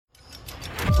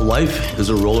Life is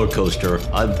a roller coaster.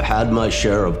 I've had my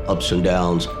share of ups and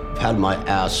downs. I've had my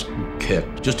ass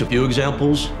kicked. Just a few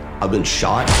examples. I've been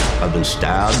shot, I've been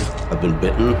stabbed, I've been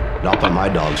bitten, not by my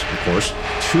dogs, of course.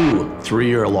 2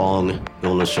 3-year-long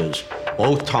illnesses,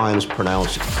 both times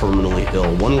pronounced terminally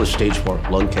ill. One was stage 4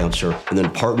 lung cancer, and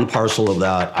then part and parcel of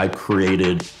that, I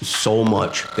created so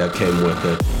much that came with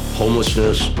it.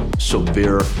 Homelessness,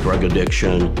 severe drug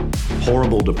addiction,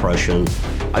 horrible depression,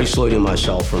 isolating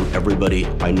myself from everybody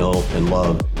I know and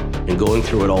love, and going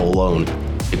through it all alone,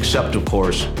 except, of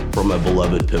course, for my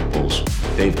beloved pit bulls.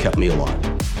 They've kept me alive.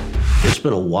 It's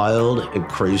been a wild and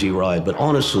crazy ride, but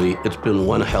honestly, it's been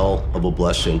one hell of a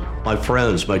blessing. My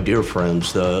friends, my dear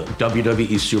friends, the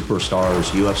WWE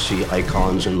superstars, UFC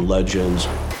icons and legends,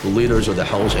 the leaders of the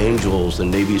Hells Angels, the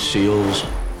Navy SEALs,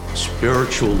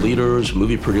 spiritual leaders,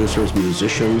 movie producers,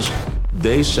 musicians,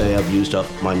 they say I've used up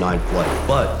my 9th life,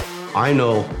 but I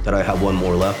know that I have one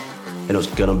more left, and it's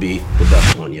gonna be the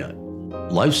best one yet.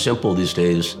 Life's simple these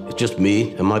days. It's just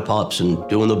me and my pups and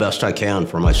doing the best I can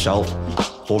for myself,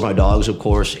 for my dogs, of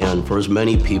course, and for as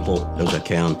many people as I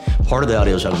can. Part of that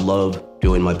is I love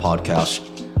doing my podcasts.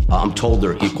 I'm told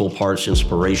they're equal parts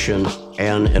inspiration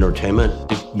and entertainment.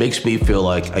 It makes me feel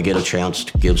like I get a chance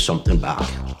to give something back.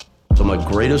 So my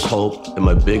greatest hope and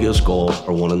my biggest goal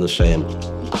are one and the same,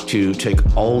 to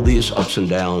take all these ups and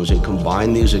downs and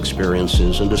combine these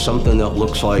experiences into something that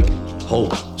looks like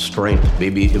hope, strength,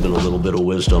 maybe even a little bit of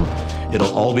wisdom.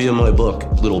 It'll all be in my book,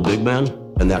 Little Big Man,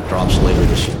 and that drops later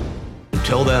this year.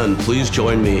 Until then, please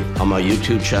join me on my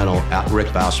YouTube channel at Rick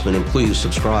Bassman, and please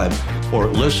subscribe or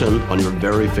listen on your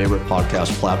very favorite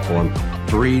podcast platform.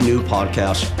 3 new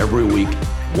podcasts every week,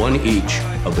 1 each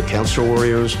of the Cancer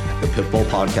Warriors, the Pitbull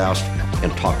Podcast,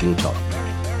 and Talking Tough.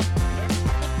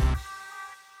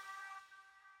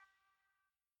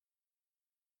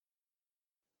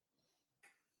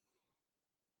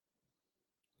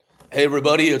 Hey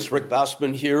everybody, it's Rick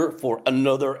Bassman here for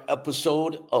another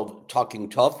episode of Talking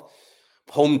Tough.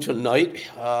 Home tonight,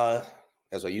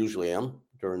 as I usually am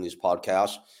during these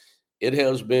podcasts. It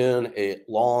has been a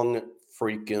long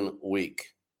freaking week.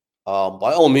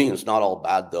 By all means, not all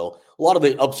bad though. A lot of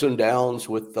the ups and downs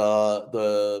with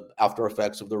the after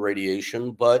effects of the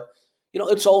radiation, but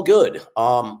it's all good.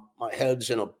 My head's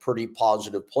in a pretty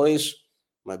positive place.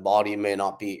 My body may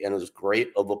not be in as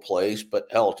great of a place, but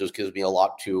hell, it just gives me a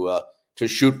lot to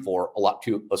shoot for, a lot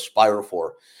to aspire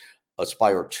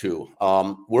to.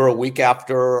 We're a week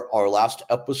after our last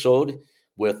episode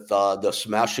with the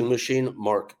Smashing Machine,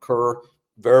 Mark Kerr,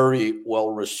 very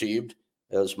well received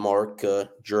as Mark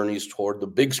journeys toward the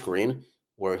big screen,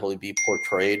 where he'll be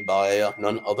portrayed by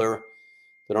none other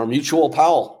than our mutual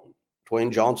pal,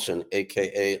 Dwayne Johnson,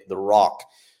 aka The Rock.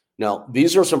 Now,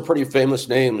 these are some pretty famous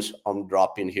names I'm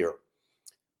dropping here,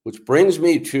 which brings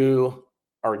me to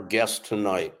our guest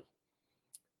tonight.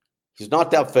 He's not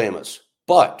that famous,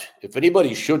 but if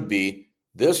anybody should be,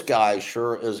 this guy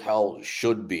sure as hell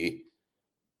should be.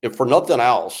 If for nothing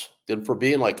else, then for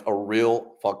being like a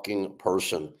real fucking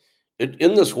person.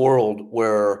 In this world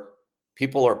where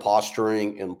people are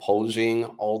posturing and posing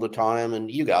all the time, and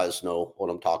you guys know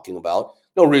what I'm talking about.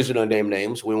 No reason to name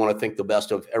names. We want to think the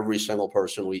best of every single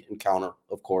person we encounter,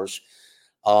 of course.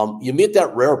 You meet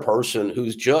that rare person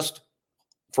who's just,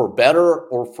 for better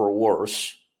or for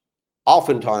worse,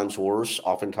 oftentimes worse,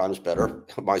 oftentimes better,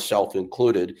 myself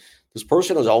included, this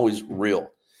person is always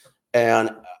real.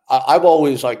 And I've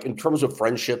always, like, in terms of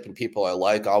friendship and people I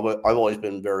like, I've always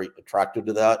been very attracted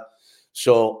to that.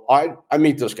 So I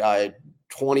meet this guy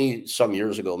 20 some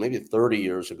years ago, maybe 30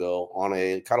 years ago, on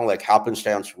a kind of like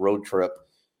happenstance road trip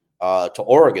to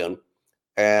Oregon.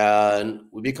 And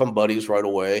we become buddies right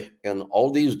away. And all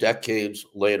these decades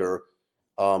later,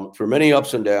 through many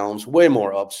ups and downs, way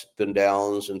more ups than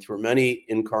downs, and through many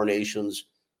incarnations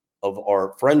of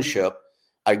our friendship,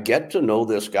 I get to know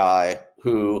this guy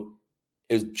who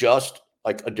is just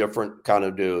like a different kind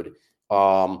of dude.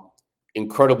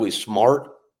 Incredibly smart,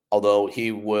 although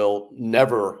he will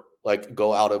never like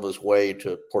go out of his way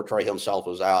to portray himself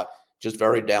as that. Just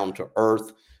very down to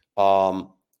earth,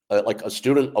 like a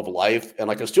student of life and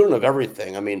like a student of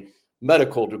everything. I mean,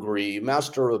 medical degree,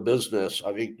 master of business.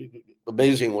 I mean,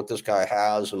 amazing what this guy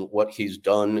has and what he's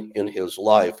done in his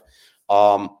life.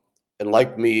 And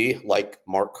like me, like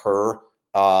Mark Kerr,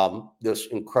 this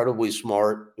incredibly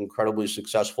smart, incredibly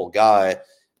successful guy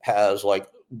has like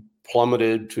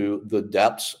plummeted to the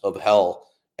depths of hell.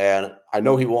 And I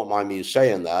know he won't mind me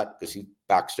saying that because he's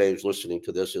backstage listening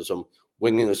to this as I'm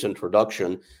winging this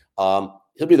introduction.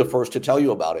 He'll be the first to tell you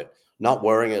about it, not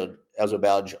wearing it as a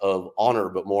badge of honor,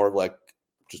 but more of like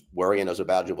just wearing it as a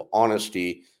badge of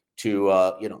honesty to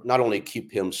not only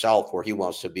keep himself where he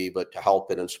wants to be, but to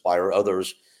help and inspire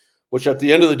others, which at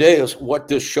the end of the day is what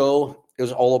this show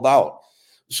is all about.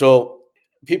 So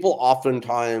people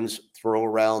oftentimes throw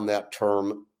around that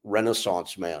term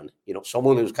Renaissance man,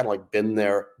 someone who's kind of like been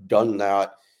there, done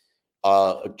that,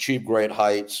 achieved great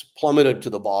heights, plummeted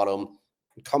to the bottom,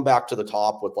 come back to the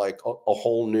top with like a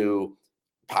whole new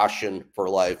passion for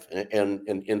life and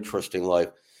an interesting life.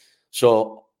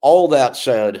 So all that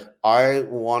said, I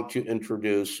want to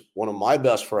introduce one of my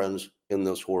best friends in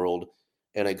this world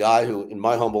and a guy who, in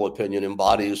my humble opinion,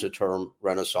 embodies the term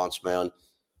Renaissance man.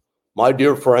 My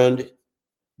dear friend,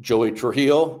 Joey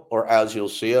Trujillo, or as you'll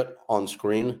see it on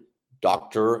screen,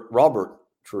 Dr. Robert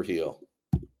Trujillo.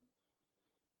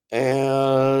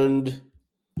 And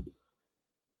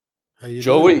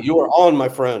Joey, doing? You are on, my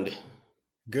friend.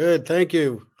 Good. Thank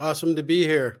you. Awesome to be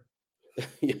here.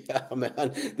 Yeah,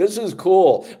 man, this is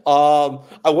cool.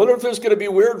 I wonder if it's going to be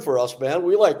weird for us, man.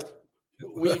 We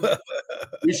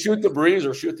shoot the breeze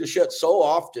or shoot the shit so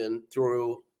often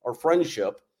through our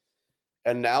friendship.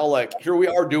 And now, like, here we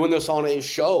are doing this on a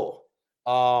show.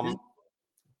 Yeah,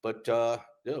 well,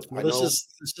 this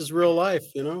is real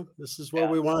life, This is what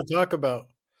we want to talk about.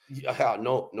 Yeah,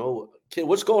 no. Kid,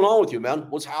 what's going on with you, man?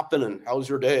 What's happening? How's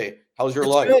your day? How's your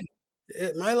life? Good.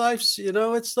 My life's,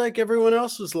 it's like everyone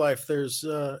else's life. There's,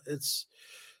 it's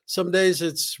some days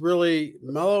it's really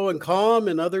mellow and calm,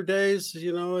 and other days,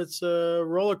 it's a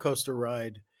roller coaster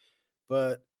ride.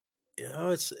 But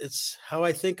it's how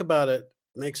I think about it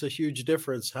makes a huge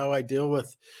difference. How I deal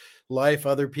with life,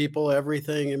 other people,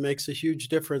 everything. It makes a huge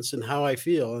difference in how I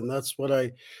feel, and that's what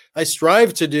I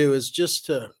strive to do, is just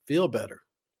to feel better.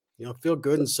 Feel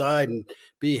good inside and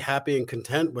be happy and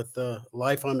content with the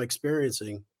life I'm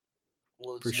experiencing.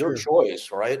 Well, it's your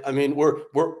choice, right? I mean,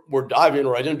 we're diving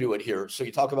right into it here. So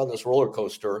you talk about this roller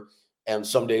coaster, and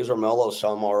some days are mellow,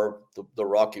 some are the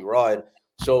rocky ride.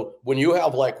 So when you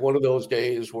have like one of those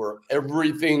days where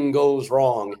everything goes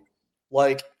wrong,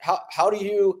 like how do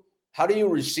you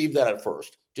receive that at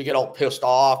first? Do you get all pissed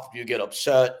off? Do you get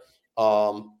upset?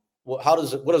 What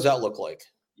does that look like?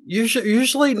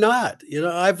 Usually not.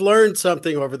 I've learned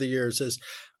something over the years is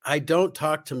I don't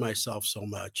talk to myself so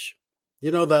much.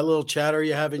 That little chatter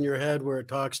you have in your head where it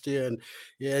talks to you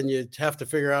and you have to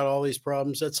figure out all these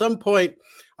problems. At some point,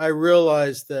 I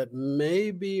realized that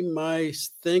maybe my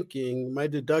thinking, my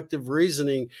deductive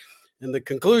reasoning, and the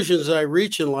conclusions I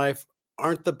reach in life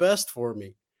aren't the best for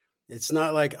me. It's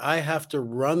not like I have to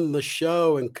run the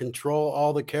show and control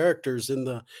all the characters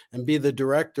and be the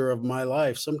director of my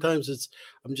life. Sometimes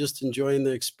I'm just enjoying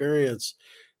the experience.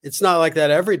 It's not like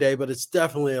that every day, but it's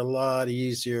definitely a lot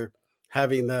easier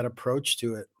having that approach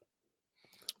to it.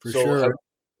 For sure.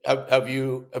 Have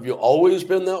you always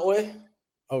been that way?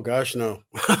 Oh gosh, no.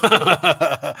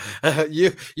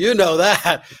 you know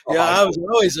that. Yeah, I was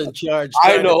always in charge.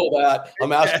 I know that.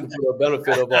 I'm asking for the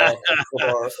benefit of our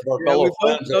fellow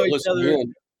friends that listen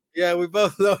in. Yeah, we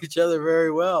both know each other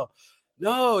very well.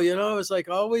 No, it's like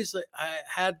always I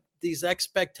had these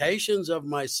expectations of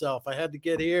myself. I had to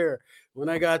get here. When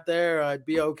I got there, I'd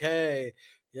be okay.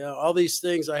 All these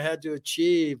things I had to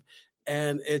achieve,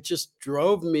 and it just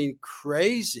drove me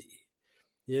crazy.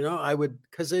 I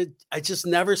just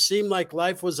never seemed like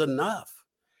life was enough.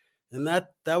 And that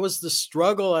was the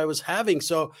struggle I was having.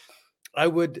 So I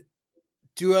would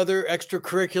do other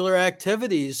extracurricular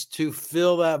activities to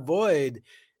fill that void,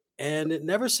 and it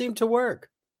never seemed to work.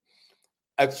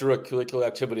 Extracurricular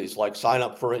activities like sign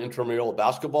up for an intramural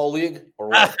basketball league or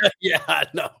what? Yeah,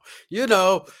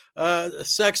 no.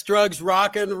 Sex, drugs,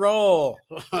 rock and roll.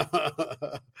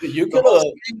 You could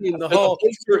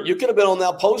have been on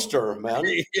that poster, man.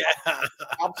 Yeah,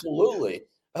 absolutely.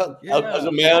 As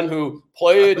a man who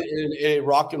played in a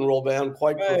rock and roll band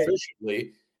quite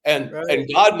proficiently, and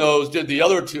God knows did the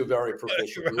other two very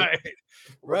proficiently.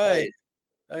 Right.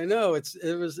 I know it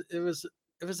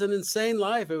was an insane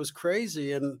life. It was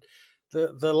crazy. And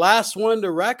the last one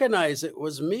to recognize it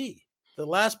was me. The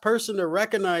last person to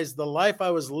recognize the life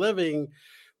I was living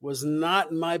was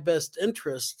not in my best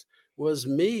interest was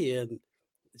me. And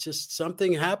just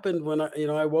something happened when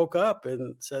I woke up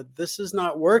and said, this is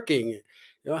not working.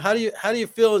 How do you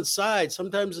feel inside?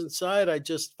 Sometimes inside, I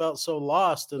just felt so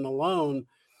lost and alone.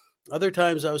 Other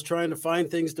times I was trying to find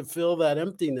things to fill that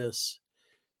emptiness.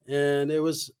 And it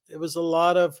was a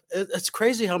lot of, it's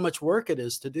crazy how much work it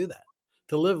is to do that,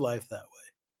 to live life that way.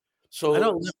 So I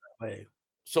don't live that way.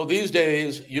 So these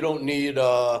days you don't need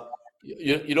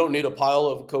you don't need a pile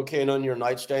of cocaine on your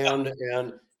nightstand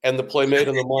and the Playmate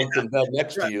of the Month in bed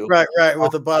next to you. Right,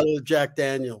 with a bottle of Jack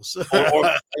Daniels. or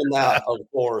that, of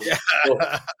course.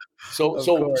 Yeah. So Of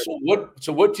so course.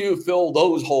 so what do you fill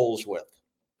those holes with?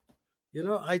 You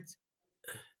know,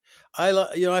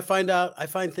 I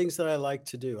find things that I like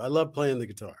to do. I love playing the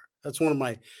guitar. That's one of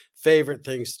my favorite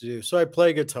things to do. So I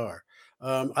play guitar.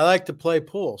 I like to play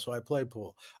pool, so I play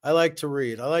pool. I like to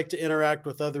read. I like to interact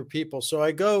with other people. So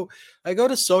I go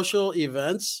to social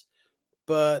events,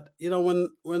 but when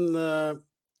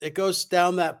it goes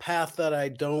down that path that I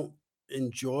don't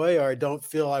enjoy or I don't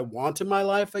feel I want in my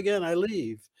life again, I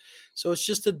leave. So it's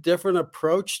just a different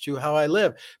approach to how I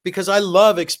live because I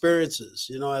love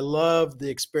experiences. I love the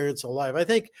experience of life. I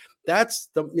think that's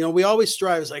we always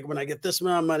strive. It's like when I get this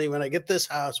amount of money, when I get this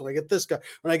house, when I get this guy,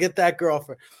 when I get that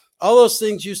girlfriend, all those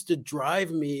things used to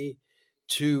drive me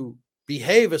to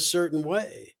behave a certain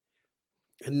way.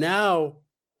 And now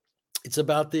it's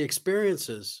about the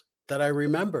experiences that I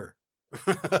remember.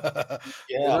 You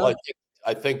Yeah, know?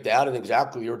 I think that and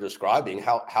exactly you're describing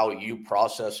how you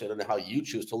process it and how you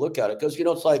choose to look at it. Because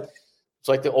it's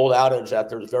like the old adage that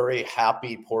there's very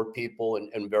happy poor people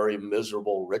and very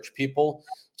miserable rich people.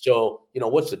 So,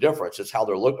 what's the difference? It's how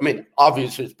they're looking. I mean,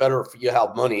 obviously it's better if you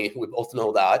have money. We both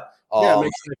know that. Yeah, it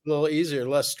makes it a little easier,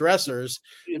 less stressors,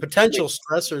 It potential makes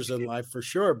stressors in life for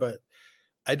sure, but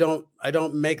I don't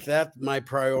make that my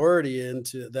priority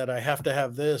into that I have to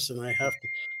have this and I have to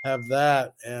have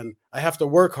that and I have to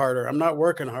work harder. I'm not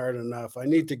working hard enough. I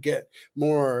need to get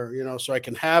more, so I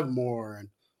can have more. And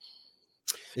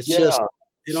it's yeah. just,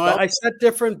 Some I set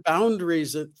different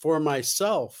boundaries for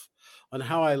myself on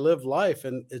how I live life.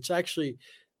 And it's actually,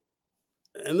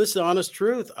 and this is the honest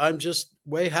truth, I'm just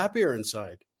way happier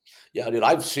inside. Yeah, dude,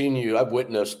 I've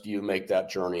witnessed you make that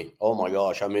journey. Oh my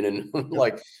gosh. I mean, in Yep.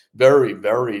 like very,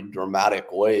 very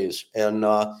dramatic ways. And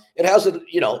it hasn't,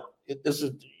 this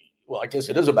is, well, I guess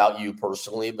it is about you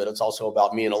personally, but it's also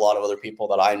about me and a lot of other people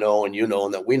that I know and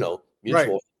and that we know, Right.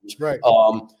 mutual friends. Right.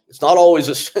 It's not always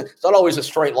it's not always a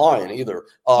straight line either.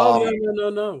 Oh, no, no, no,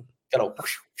 no. Kind of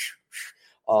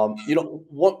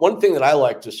one thing that I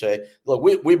like to say, look,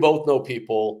 we both know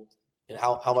people, and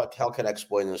how can I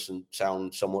explain this and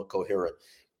sound somewhat coherent?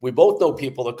 We both know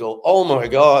people that go, "Oh my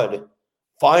God,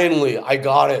 finally, I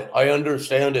got it. I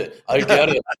understand it. I get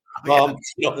it."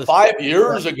 Yeah. 5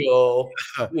 years ago,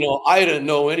 I didn't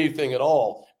know anything at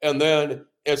all, and then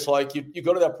it's like you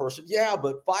go to that person, yeah,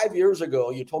 but 5 years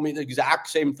ago, you told me the exact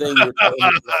same thing you're telling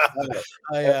me now.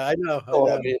 And I know, I you know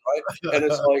what I know. mean, right? And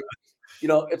it's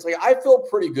like I feel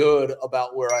pretty good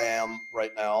about where I am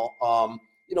right now.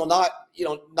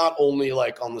 Not only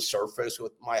like on the surface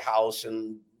with my house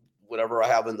and whatever I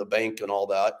have in the bank and all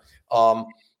that.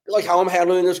 Like how I'm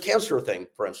handling this cancer thing,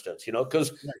 for instance,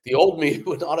 because Right. the old me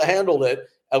would not have handled it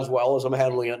as well as I'm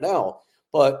handling it now.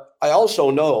 But I also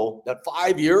know that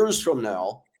 5 years from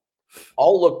now,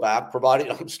 I'll look back, provided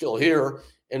I'm still here,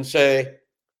 and say,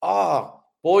 ah,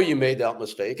 boy, you made that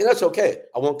mistake. And that's okay.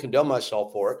 I won't condemn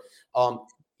myself for it.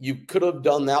 You could have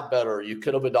done that better. You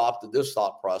could have adopted this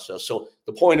thought process. So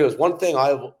the point is, one thing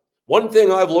I've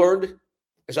learned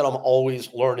is that I'm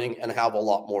always learning and have a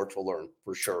lot more to learn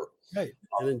for sure. Right,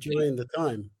 and enjoying the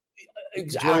time,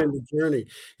 Exactly. enjoying the journey.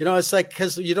 It's like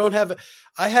because you don't have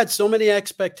I had so many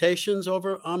expectations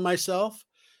over on myself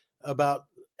about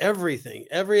everything,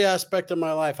 every aspect of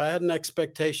my life. I had an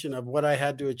expectation of what I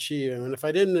had to achieve, and if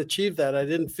I didn't achieve that, I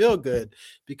didn't feel good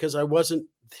because I wasn't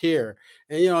here.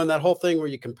 And that whole thing where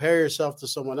you compare yourself to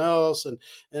someone else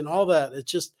and all that,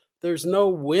 it's just there's no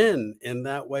win in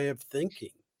that way of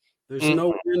thinking. There's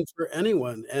no Mhm. win for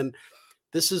anyone, and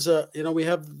this is we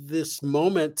have this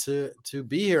moment to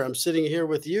be here. I'm sitting here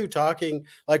with you talking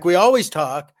like we always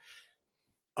talk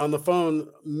on the phone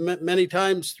many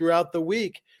times throughout the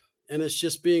week. And it's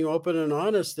just being open and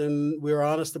honest. And we're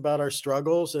honest about our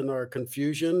struggles and our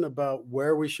confusion about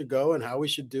where we should go and how we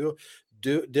should deal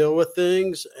with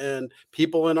things and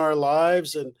people in our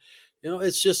lives. And,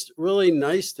 it's just really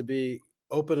nice to be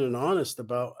open and honest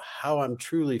about how I'm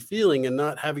truly feeling and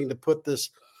not having to put this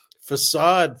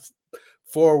facade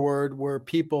forward where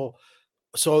people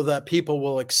so that people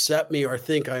will accept me or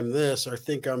think I'm this or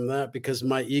think I'm that because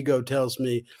my ego tells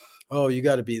me, "Oh, you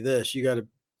gotta be this.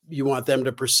 You want them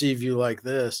to perceive you like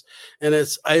this." And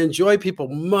I enjoy people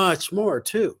much more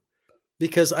too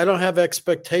because I don't have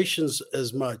expectations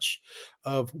as much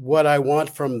of what I want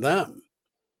from them.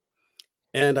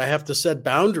 And I have to set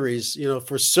boundaries,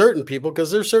 for certain people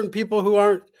because there's certain people who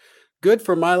aren't good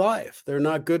for my life. They're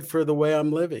not good for the way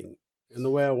I'm living and the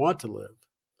way I want to live.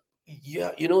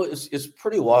 Yeah, it's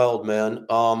pretty wild, man.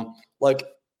 Like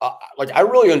I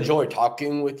really enjoy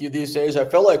talking with you these days. I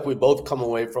feel like we both come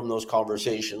away from those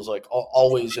conversations like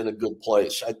always in a good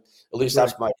place. At least Right.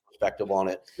 that's my perspective on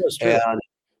it. That's true.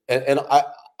 And I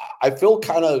I feel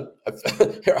kind of,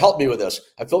 here, help me with this.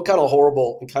 I feel kind of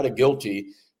horrible and kind of guilty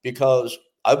because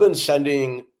I've been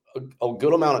sending a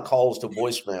good amount of calls to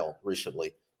voicemail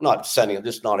recently. I'm not sending them,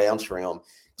 just not answering them.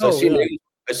 So Oh, yeah.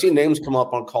 I see names come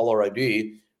up on caller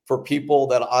ID for people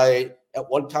that I, at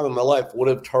one time in my life, would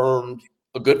have termed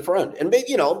a good friend. And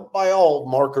maybe, by all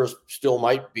markers, still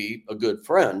might be a good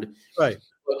friend. Right.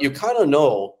 But you kind of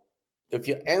know if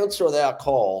you answer that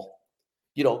call,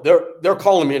 they're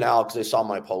calling me now because they saw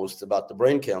my post about the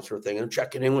brain cancer thing and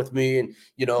checking in with me and,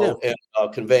 Yeah.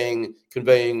 and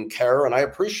conveying care. And I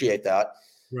appreciate that.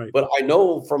 Right. But I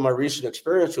know from my recent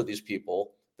experience with these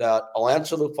people that I'll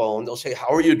answer the phone. They'll say, "How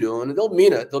are you doing?" And they'll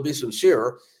mean it. They'll be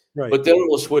sincere. Right. But then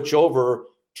we'll switch over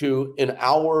to an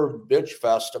hour bitch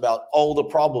fest about all the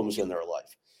problems in their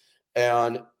life.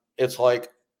 And it's like,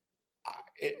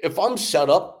 if I'm set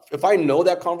up, if I know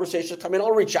that conversation is coming,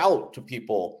 I'll reach out to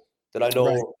people that I know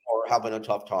Right. are having a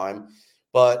tough time.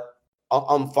 But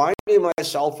I'm finding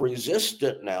myself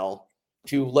resistant now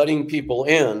to letting people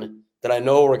in that I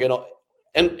know are going to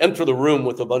enter the room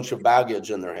with a bunch of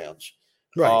baggage in their hands.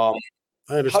 Right.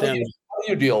 I understand. How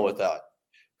do you deal with that?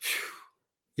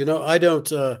 I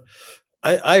don't.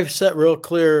 I've set real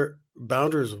clear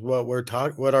boundaries of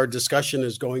what our discussion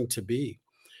is going to be.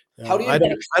 How do you? I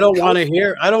don't want to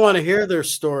hear. I don't want to hear their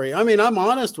story. I mean, I'm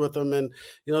honest with them, and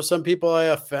some people I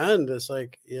offend. It's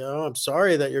like, I'm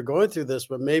sorry that you're going through this,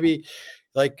 but maybe,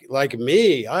 like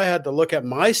me, I had to look at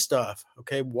my stuff.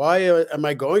 Okay, why am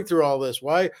I going through all this?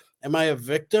 Why am I a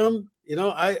victim?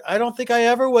 I don't think I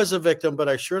ever was a victim, but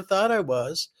I sure thought I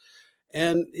was.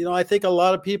 And, I think a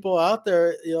lot of people out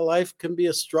there, life can be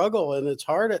a struggle and it's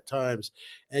hard at times,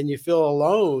 and you feel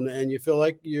alone and you feel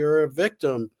like you're a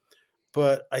victim.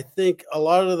 But I think a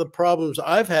lot of the problems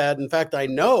I've had, in fact, I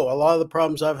know a lot of the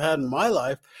problems I've had in my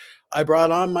life, I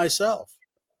brought on myself.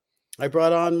 I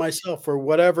brought on myself for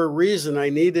whatever reason. I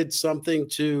needed something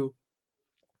to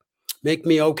make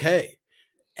me okay.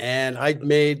 And I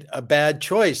made a bad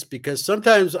choice because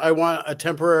sometimes I want a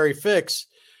temporary fix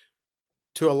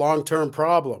to a long-term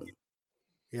problem,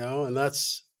 and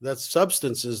that's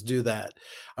substances do that.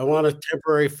 I want a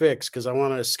temporary fix because I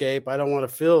want to escape. I don't want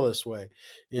to feel this way.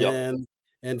 Yep.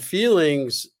 And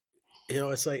feelings,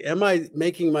 it's like, am I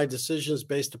making my decisions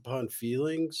based upon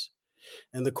feelings?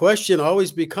 And the question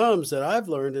always becomes that I've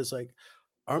learned is like,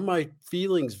 are my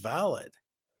feelings valid?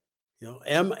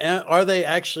 Are they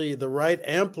actually the right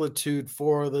amplitude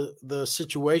for the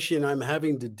situation I'm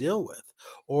having to deal with?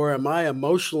 Or am I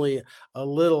emotionally a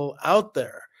little out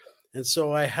there? And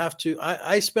so I have to,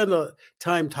 I spend a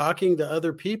time talking to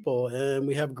other people, and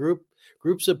we have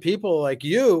groups of people like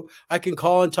you, I can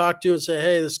call and talk to and say,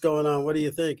 "Hey, this is going on. What do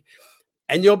you think?"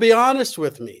 And you'll be honest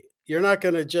with me. You're not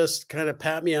going to just kind of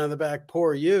pat me on the back,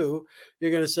 poor you.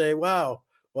 You're going to say, "Wow,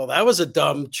 well, that was a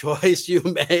dumb choice you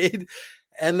made."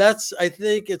 And I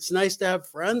think it's nice to have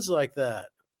friends like that.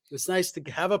 It's nice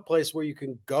to have a place where you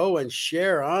can go and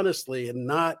share honestly and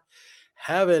not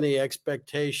have any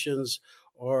expectations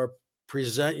or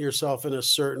present yourself in a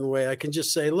certain way. I can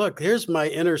just say, "Look, here's my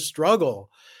inner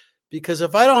struggle." Because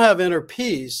if I don't have inner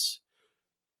peace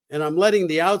and I'm letting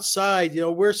the outside,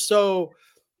 we're so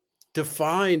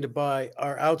defined by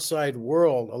our outside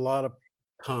world a lot of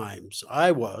times.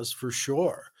 I was, for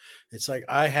sure. It's like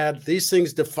I had these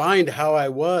things defined how I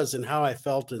was and how I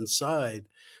felt inside.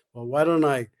 Well, why don't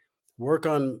I work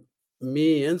on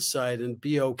me inside and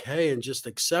be okay and just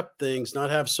accept things, not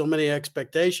have so many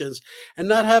expectations, and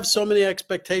not have so many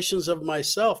expectations of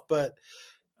myself. But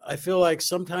I feel like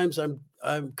sometimes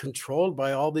I'm controlled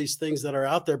by all these things that are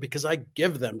out there because I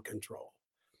give them control.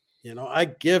 I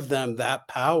give them that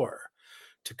power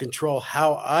to control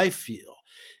how I feel.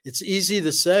 It's easy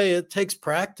to say, it takes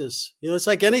practice. It's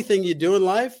like anything you do in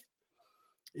life.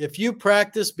 If you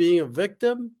practice being a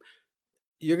victim,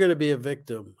 you're going to be a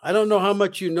victim. I don't know how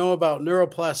much you know about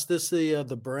neuroplasticity of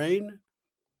the brain.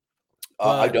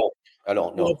 I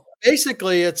don't know.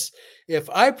 Basically, it's if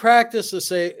I practice to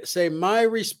say my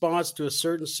response to a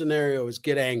certain scenario is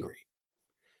get angry.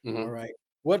 Mm-hmm. All right.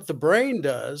 What the brain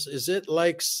does is it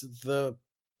likes the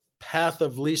path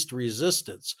of least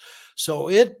resistance. So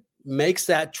it makes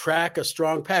that track a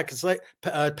strong path. It's like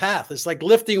a path. It's like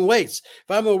lifting weights. If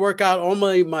I'm going to work out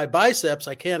only my biceps,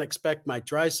 I can't expect my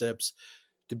triceps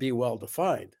to be well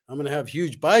defined. I'm going to have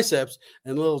huge biceps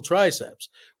and little triceps.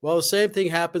 Well, the same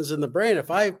thing happens in the brain. If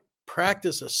I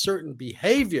practice a certain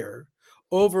behavior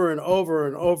over and over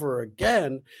and over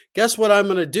again, guess what I'm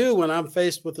going to do when I'm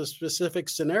faced with a specific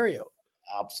scenario?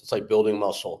 It's like building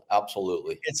muscle.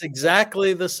 Absolutely. It's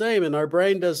exactly the same, and our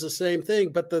brain does the same thing.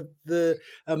 But the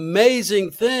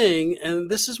amazing thing, and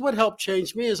this is what helped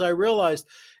change me, is I realized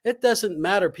it doesn't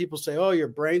matter. People say, oh, your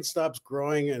brain stops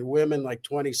growing in women like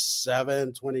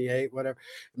 27, 28, whatever.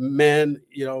 Men,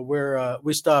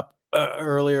 we stop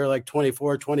earlier, like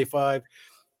 24, 25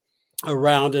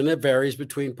 around, and it varies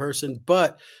between person.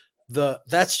 But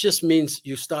that's just means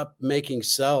you stop making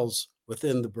cells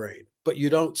within the brain, but you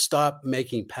don't stop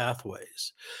making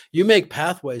pathways. You make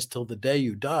pathways till the day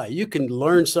you die. You can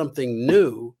learn something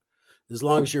new as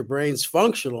long as your brain's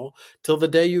functional till the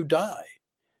day you die,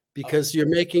 because you're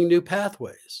making new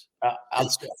pathways.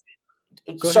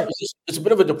 Go ahead. It's a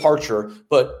bit of a departure,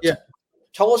 but Yeah.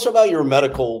 tell us about your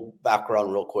medical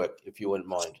background real quick, if you wouldn't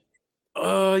mind.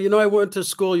 I went to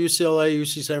school, UCLA,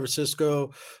 UC San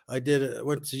Francisco. Went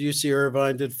to UC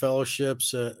Irvine, did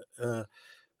fellowships.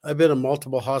 I've been in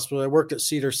multiple hospitals. I worked at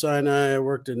Cedars-Sinai. I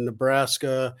worked in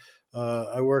Nebraska.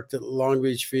 I worked at Long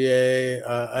Beach, VA.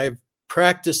 I've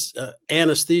practiced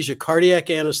anesthesia, cardiac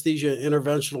anesthesia,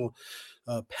 interventional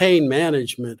pain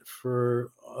management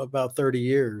for about 30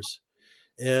 years.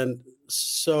 And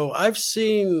so I've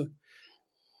seen,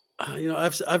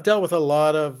 I've dealt with a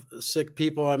lot of sick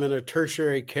people. I'm in a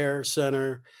tertiary care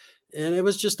center, and it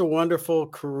was just a wonderful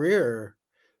career.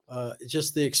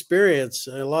 Just the experience,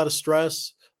 a lot of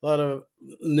stress, a lot of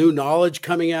new knowledge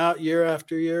coming out year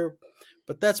after year.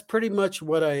 But that's pretty much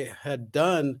what I had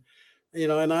done,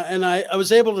 and I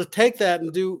was able to take that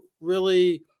and do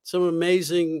really some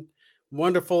amazing,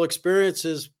 wonderful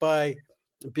experiences by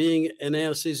being an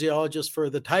anesthesiologist for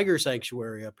the tiger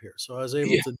sanctuary up here. So I was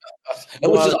able to. I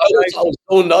was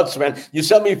so nuts, man. You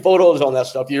sent me photos on that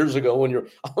stuff years ago when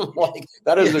I'm like,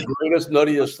 that is the greatest,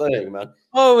 nuttiest thing, man.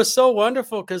 Oh, it was so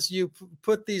wonderful because you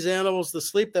put these animals to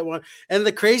sleep that one. And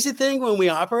the crazy thing, when we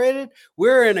operated,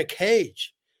 we're in a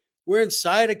cage. We're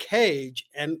inside a cage.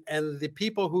 And the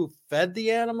people who fed the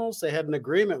animals, they had an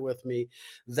agreement with me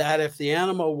that if the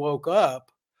animal woke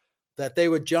up, that they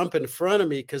would jump in front of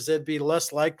me because they'd be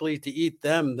less likely to eat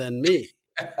them than me.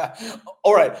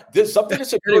 All right. There's something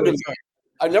that's occurred to me.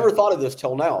 I never thought of this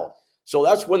till now. So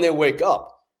that's when they wake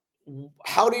up.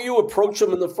 How do you approach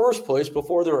them in the first place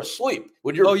before they're asleep?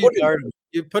 You dart them.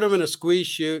 You put them in a squeeze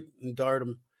chute and dart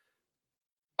them.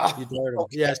 You dart them.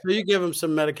 Okay. Yeah. So you give them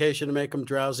some medication to make them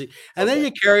drowsy, and then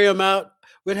you carry them out.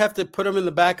 We'd have to put them in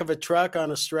the back of a truck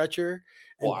on a stretcher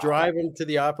and drive them to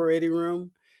the operating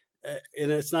room.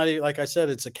 And it's not even, like I said,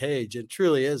 it's a cage. It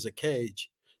truly is a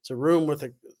cage. It's a room with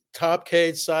a top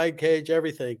cage, side cage,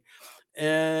 everything.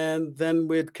 And then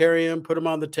we'd carry them, put them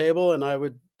on the table, and I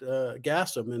would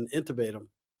gas them and intubate them.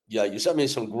 Yeah, you sent me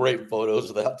some great photos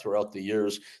of that throughout the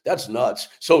years. That's nuts.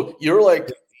 So you're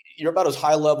about as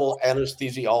high level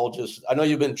anesthesiologist. I know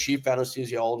you've been chief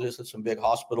anesthesiologist at some big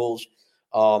hospitals.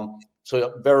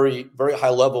 So very, very high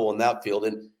level in that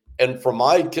field. And from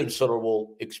my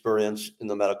considerable experience in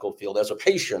the medical field as a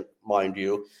patient, mind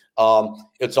you,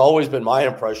 it's always been my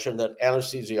impression that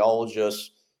anesthesiologists'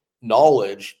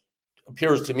 knowledge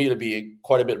appears to me to be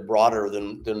quite a bit broader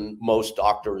than most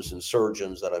doctors and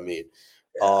surgeons that I meet.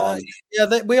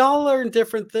 We all learn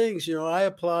different things. I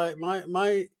apply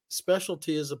my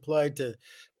specialty is applied to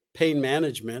pain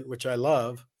management, which I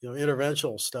love,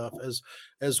 interventional stuff,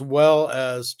 as well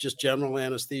as just general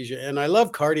anesthesia. And I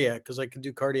love cardiac because I can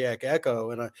do cardiac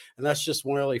echo, and that's just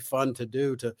really fun to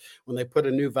do. When they put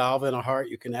a new valve in a heart,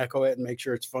 you can echo it and make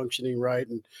sure it's functioning right,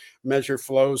 and measure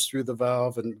flows through the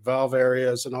valve and valve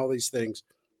areas and all these things.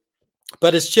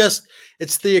 But it's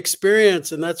the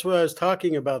experience, and that's what I was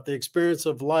talking about, the experience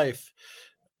of life.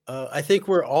 I think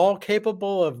we're all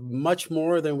capable of much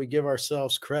more than we give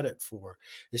ourselves credit for.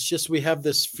 It's just we have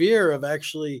this fear of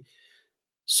actually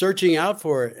searching out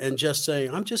for it and just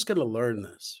saying, I'm just going to learn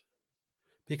this.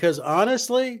 Because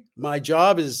honestly, my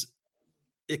job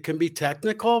it can be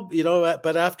technical,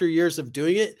 but after years of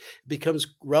doing it, it becomes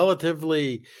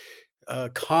relatively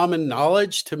common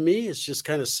knowledge to me. It's just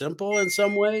kind of simple in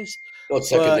some ways. Well, it's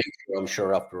second nature, I'm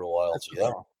sure, after a while.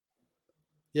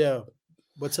 Yeah.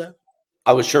 What's that?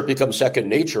 I was sure it becomes second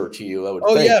nature to you. I would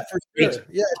think. Yeah, for sure.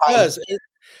 Yeah, it does.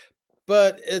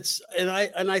 But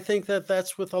I think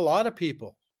that's with a lot of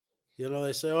people.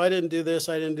 They say, oh, I didn't do this,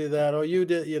 I didn't do that. Oh, you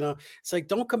did, It's like,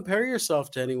 don't compare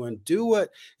yourself to anyone.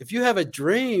 If you have a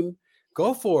dream,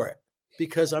 go for it.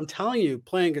 Because I'm telling you,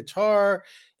 playing guitar,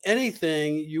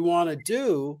 anything you want to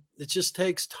do, it just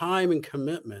takes time and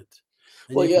commitment.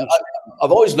 Well, yeah,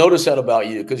 I've always noticed that about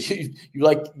you, because you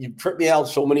tripped me out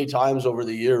so many times over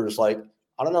the years. Like,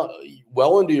 I don't know,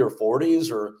 well into your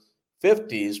 40s or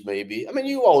 50s, maybe. I mean,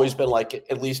 you've always been like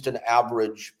at least an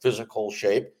average physical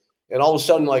shape, and all of a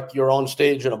sudden, like you're on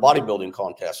stage in a bodybuilding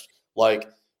contest, like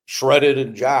shredded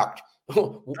and jacked.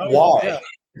 Oh, Why? yeah.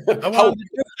 I how wanted to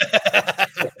do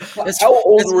it. how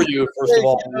old It's were a you, first of mistake,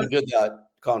 all, when you did that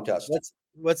contest?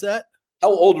 what's that? How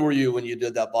old were you when you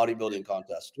did that bodybuilding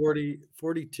contest?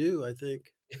 42, I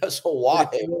think. Yeah, so why?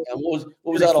 42, And what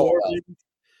was that all 44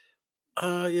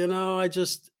 about? maybe.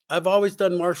 I've always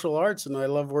done martial arts and I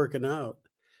love working out.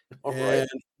 All right. And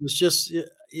it's just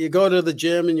you go to the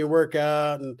gym and you work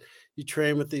out and you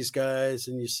train with these guys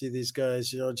and you see these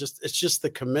guys, just it's just the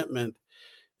commitment.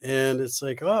 And it's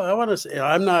like, oh, I want to say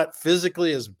I'm not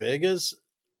physically as big as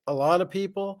a lot of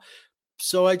people.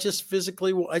 So I just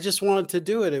wanted to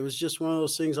do it. It was just one of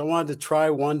those things I wanted to try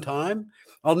one time.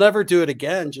 I'll never do it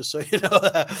again, just so you know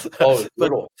that. Oh, it's But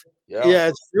brutal. Yeah. yeah,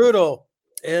 it's brutal.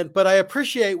 But I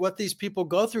appreciate what these people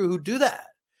go through who do that.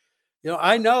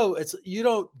 I know it's you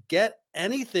don't get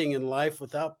anything in life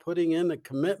without putting in a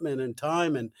commitment and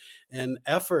time and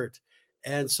effort.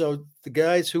 And so the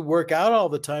guys who work out all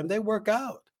the time, they work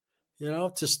out,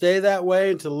 to stay that way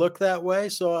and to look that way.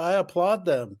 So I applaud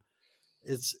them.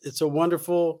 It's a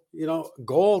wonderful,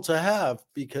 goal to have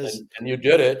because And you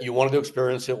did it. You wanted to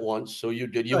experience it once, so you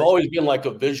did. You've right. always been like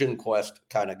a vision quest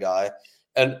kind of guy.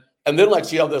 And then like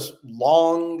so you have this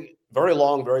long,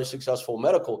 very successful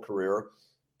medical career.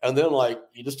 And then like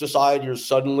you just decide you're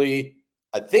suddenly,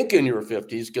 I think in your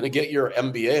 50s, going to get your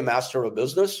MBA, Master of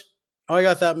Business. Oh, I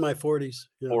got that in my 40s.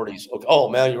 Yeah. 40s. Okay. Oh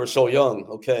man, you were so young.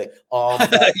 Okay.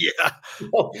 Yeah.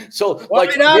 So Why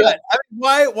like not? yeah,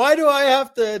 Why do I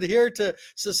have to adhere to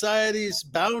society's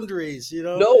boundaries?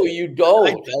 no, you I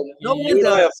don't. no You one and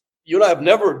I have does. you and I have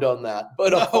never done that.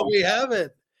 But No, we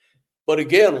haven't. But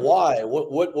again, why?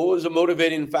 What was the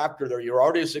motivating factor there? You're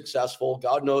already successful.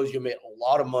 God knows you made a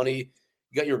lot of money.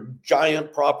 You got your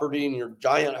giant property and your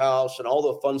giant house and all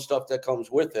the fun stuff that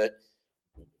comes with it.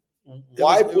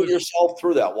 Why It put was yourself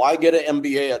through that? Why get an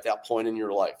MBA at that point in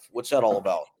your life? What's that all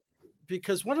about?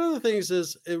 because one of the things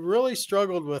is it really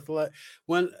struggled with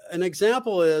when an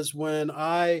example is when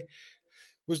I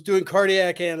was doing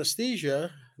cardiac anesthesia,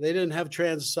 they didn't have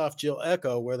transesophageal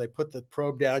echo where they put the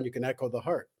probe down, you can echo the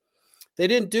heart. They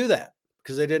didn't do that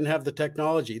because they didn't have the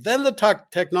technology. Then the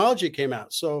technology came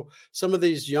out. So some of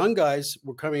these young guys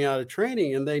were coming out of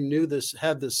training and they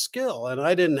had this skill, and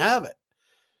I didn't have it.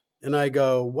 And I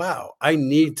go, wow, I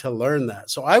need to learn that.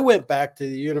 So I went back to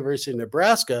the University of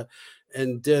Nebraska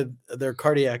and did their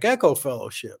cardiac echo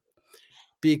fellowship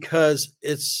because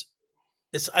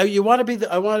I want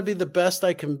to be the best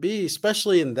I can be,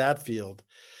 especially in that field.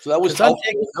 So that was Because I'm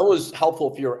helpful. That was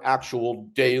helpful for your actual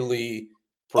daily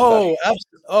profession. oh,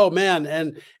 absolutely. Oh man.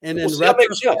 And Well, in see, that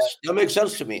makes retrospect, sense. That makes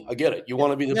sense to me. I get it. You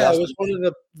want to be the yeah, it best. was one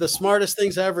of the smartest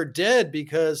things I ever did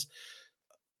because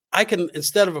I can,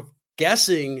 instead of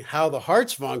guessing how the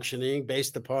heart's functioning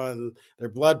based upon their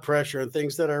blood pressure and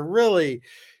things that are really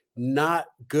not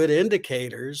good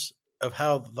indicators of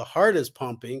how the heart is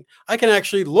pumping, I can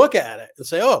actually look at it and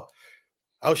say, oh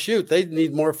shoot, they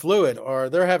need more fluid or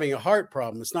they're having a heart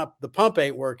problem. It's not the pump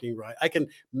ain't working right. I can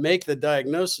make the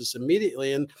diagnosis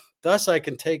immediately and thus I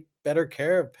can take better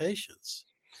care of patients.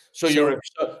 So So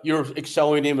you're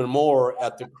excelling even more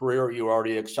at the career you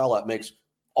already excel at. Makes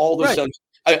all the right. sense.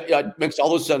 It makes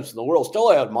all the sense in the world. Still,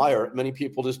 I admire it. Many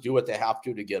people just do what they have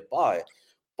to get by.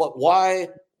 But why?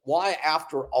 Why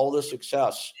after all the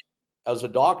success as a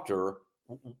doctor?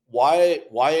 Why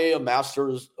a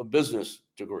master's of business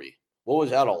degree? What was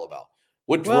that all about?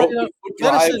 What Well, drove? What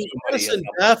drives somebody at medicine that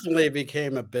point? definitely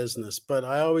became a business, but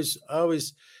I always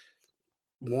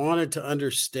wanted to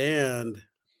understand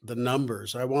the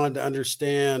numbers. I wanted to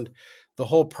understand the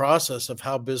whole process of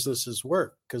how businesses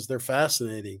work because they're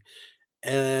fascinating.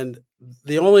 And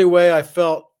the only way I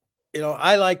felt,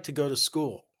 I like to go to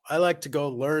school. I like to go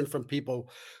learn from people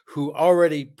who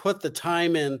already put the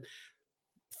time in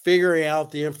figuring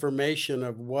out the information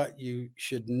of what you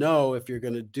should know if you're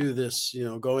going to do this,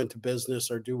 go into business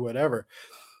or do whatever.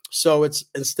 So it's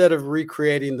instead of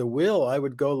recreating the wheel, I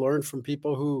would go learn from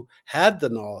people who had the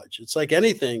knowledge. It's like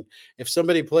anything. If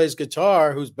somebody plays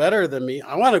guitar who's better than me,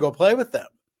 I want to go play with them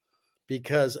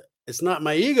because it's not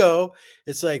my ego.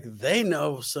 It's like they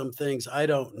know some things I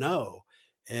don't know.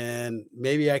 And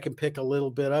maybe I can pick a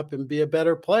little bit up and be a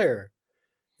better player.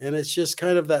 And it's just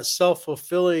kind of that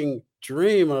self-fulfilling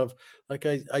dream of like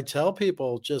I tell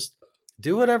people, just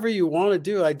do whatever you want to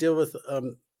do. I deal with a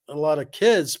lot of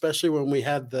kids, especially when we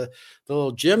had the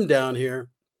little gym down here.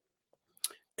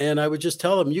 And I would just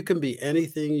tell them you can be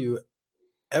anything you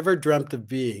ever dreamt of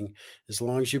being as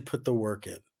long as you put the work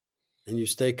in and you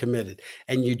stay committed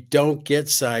and you don't get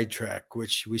sidetracked,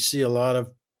 which we see a lot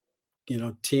of,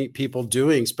 people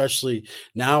doing, especially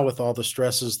now with all the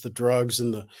stresses, the drugs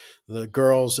and the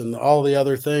girls and all the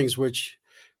other things, which,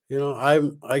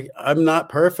 I'm not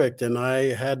perfect, and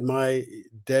I had my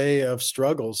day of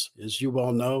struggles, as you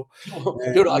all know,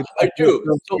 and Dude, we I both went do.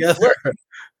 through 'em So together.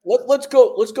 let's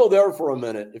go there for a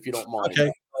minute, if you don't mind.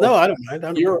 Okay. No, So I don't mind.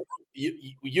 I'm you're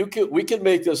we could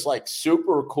make this like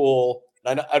super cool.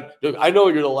 Dude, I know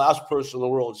you're the last person in the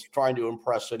world that's trying to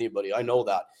impress anybody. I know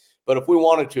that. But if we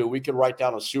wanted to, we could write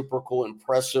down a super cool,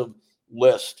 impressive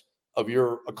list of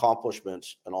your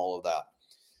accomplishments and all of that.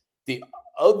 The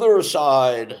other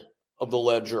side of the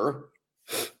ledger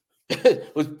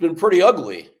has been pretty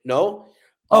ugly, no?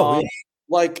 Oh, Um, yeah.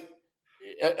 like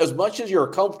as much as you're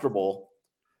comfortable,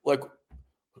 like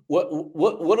what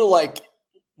are like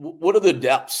what are the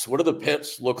depths? What do the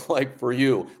pits look like for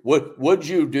you? What would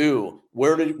you do?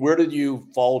 Where did you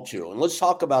fall to? And let's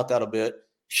talk about that a bit,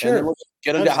 and then Sure. let's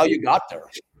get into how you Absolutely. got there.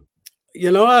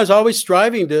 I was always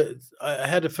striving I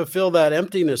had to fulfill that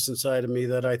emptiness inside of me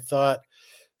that I thought,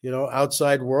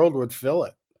 outside world would fill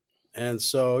it. And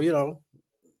so, in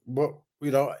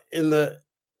the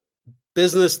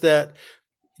business that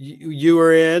you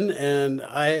were in and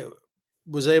I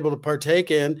was able to partake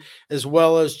in, as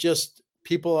well as just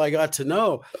people I got to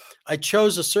know, I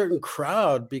chose a certain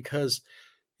crowd because,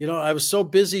 I was so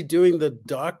busy doing the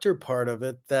doctor part of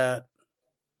it that,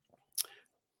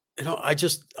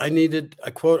 I needed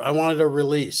a quote, I wanted a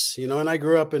release, and I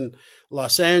grew up in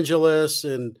Los Angeles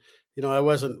and,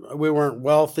 we weren't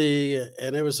wealthy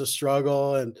and it was a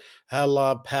struggle and had a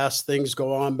lot of past things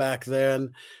go on back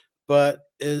then. But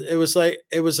it was like,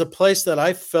 it was a place that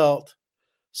I felt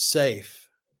safe.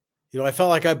 I felt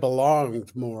like I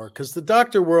belonged more because the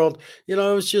doctor world, it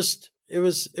was just, it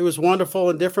was wonderful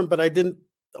and different, but I didn't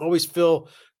always feel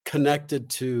connected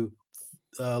to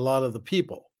a lot of the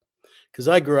people because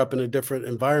I grew up in a different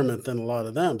environment than a lot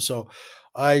of them. So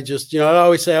I just, I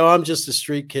always say, oh, I'm just a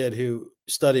street kid who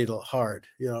studied hard.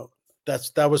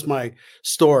 That was my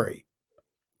story.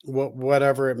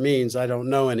 Whatever it means, I don't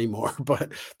know anymore,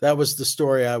 but that was the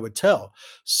story I would tell.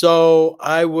 So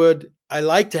I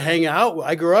like to hang out.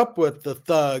 I grew up with the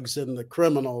thugs and the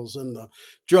criminals and the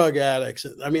drug addicts.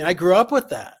 I mean, I grew up with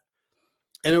that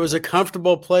and it was a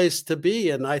comfortable place to be.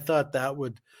 And I thought that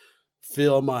would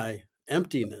fill my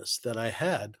emptiness that I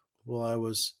had while I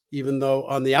was, even though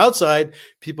on the outside,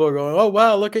 people are going, oh,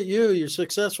 wow, look at you. You're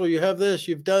successful. You have this,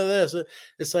 you've done this.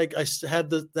 It's like had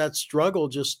that struggle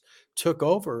just took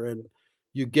over. And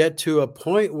you get to a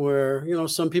point where,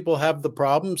 some people have the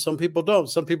problem, some people don't.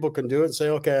 Some people can do it and say,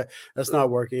 okay, that's not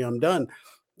working. I'm done.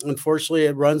 Unfortunately,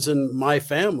 it runs in my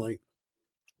family,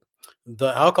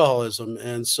 the alcoholism.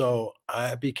 And so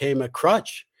I became a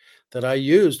crutch that I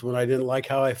used when I didn't like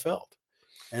how I felt.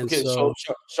 And Okay, so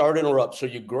so, sorry to interrupt. So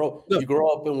you grow no, you grow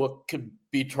up in what could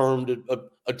be termed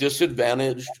a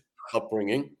disadvantaged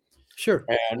upbringing, sure,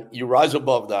 and you rise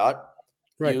above that.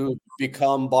 right, You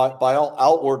become by all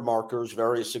outward markers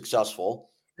very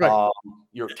successful. right,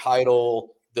 Your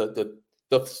title, the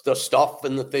stuff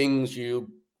and the things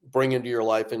you bring into your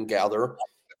life and gather.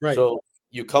 right, So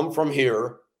you come from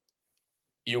here,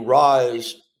 you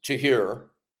rise to here,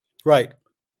 right.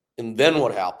 and then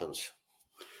what happens?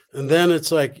 And then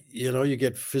it's like, you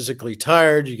get physically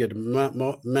tired, you get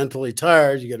mentally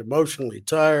tired, you get emotionally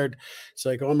tired. It's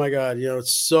like, oh my God,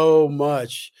 it's so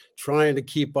much trying to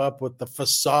keep up with the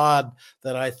facade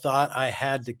that I thought I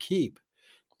had to keep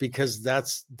because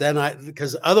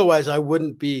because otherwise I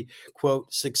wouldn't be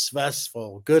quote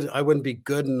successful, good. I wouldn't be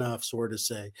good enough, sort of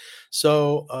say.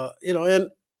 So,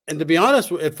 and to be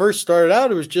honest, it first started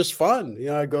out, it was just fun.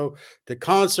 I go to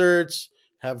concerts,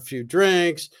 have a few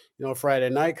drinks, Friday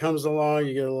night comes along,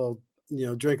 you get a little,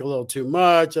 drink a little too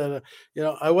much. And,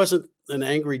 I wasn't an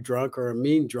angry drunk or a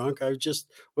mean drunk. I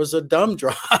just was a dumb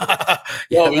drunk.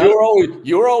 you No, know?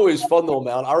 you were always fun though,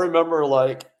 man. I remember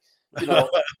you know,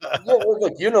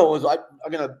 look,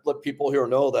 I'm gonna let people here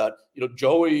know that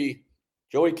Joey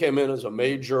came in as a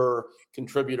major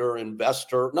contributor,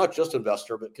 investor, not just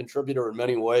investor, but contributor in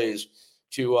many ways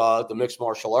to the mixed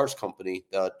martial arts company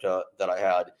that I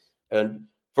had. And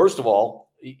first of all,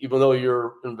 even though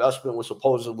your investment was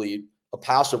supposedly a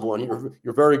passive one,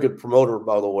 you're a very good promoter,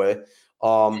 by the way.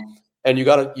 And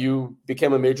you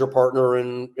became a major partner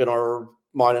in our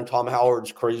mine and Tom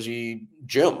Howard's crazy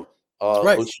gym,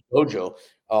 Right. OC Dojo,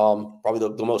 probably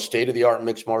the most state of the art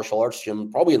mixed martial arts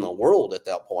gym probably in the world at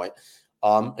that point.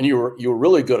 And you were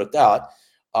really good at that.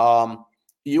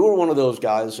 You were one of those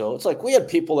guys, though. It's like we had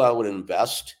people that would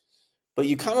invest, but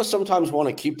you kind of sometimes want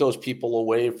to keep those people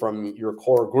away from your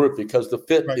core group because the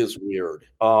fit Right. is weird.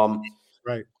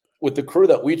 Right. with the crew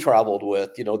that we traveled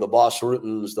with, you know, the Boss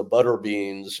Rutens, the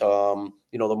Butterbeans,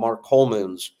 you know, the Mark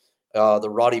Colemans, the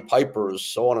Roddy Pipers,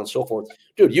 so on and so forth.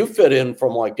 Dude, you fit in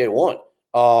from like day one.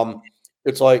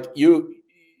 It's like you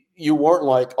weren't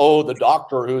like, oh, the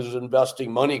doctor who's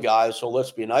investing money guy, so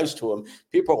let's be nice to him.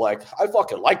 People are like, I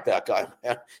fucking like that guy,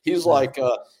 man. He's like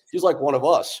one of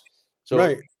us. So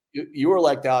Right. you were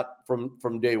like that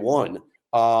from day one.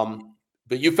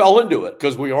 But you fell into it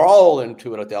because we were all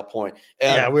into it at that point.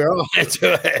 And yeah, we were all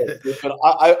into it. but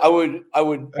I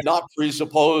would not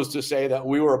presuppose to say that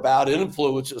we were bad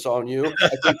influences on you.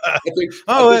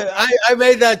 I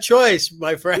made that choice,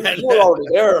 my friend. You were already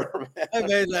there. Man. I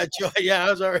made that choice. Yeah, I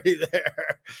was already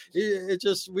there.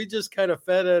 We just kind of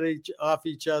fed off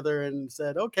each other and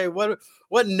said, okay, what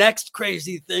next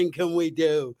crazy thing can we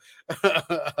do?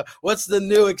 What's the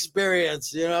new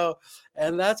experience? You know,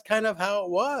 and that's kind of how it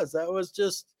was. That was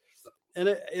just.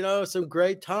 And you know, some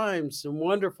great times, some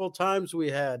wonderful times we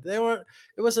had. It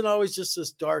wasn't always just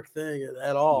this dark thing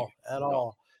at all.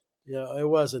 You know, it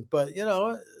wasn't. But you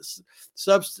know,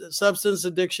 substance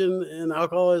addiction and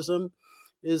alcoholism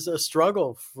is a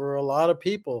struggle for a lot of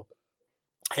people,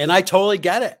 and I totally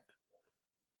get it.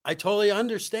 I totally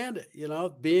understand it. You know,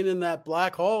 being in that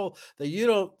black hole that you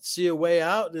don't see a way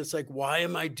out, and it's like, why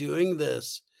am I doing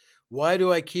this? Why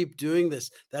do I keep doing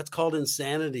this? That's called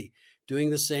insanity.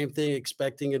 Doing the same thing,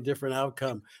 expecting a different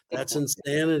outcome. That's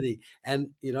insanity.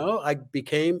 And, you know, I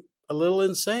became a little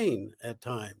insane at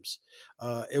times.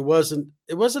 It wasn't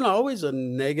always a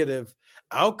negative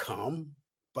outcome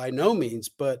by no means,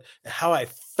 but how I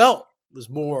felt was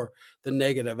more the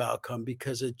negative outcome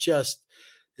because it just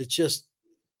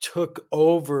took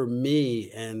over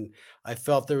me. And I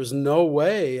felt there was no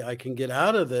way I can get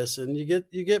out of this. And you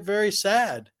get very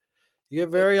sad. You get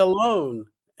very alone.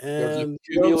 There's a And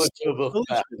cumulative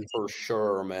effect for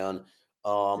sure, man.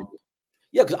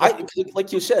 Yeah, because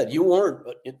like you said, you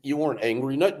weren't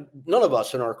angry. None of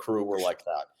us in our crew were like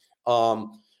that.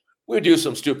 We do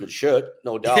some stupid shit,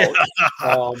 no doubt.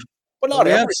 But not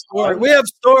every. We have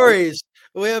stories.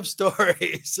 We have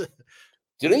stories.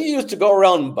 Didn't you used to go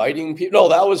around biting people? No,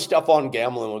 that was Stefan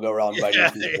Gamlin would go around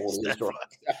biting people.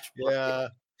 Yeah.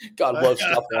 God bless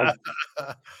Stefan.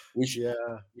 We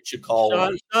should call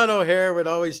him. Sean O'Hare would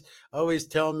always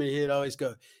tell me, he'd always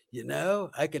go, you know,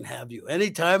 I can have you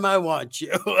anytime I want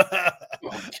you.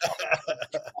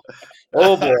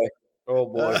 Oh boy.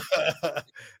 I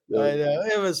know.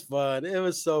 It was fun. It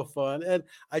was so fun. And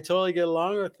I totally get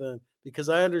along with them because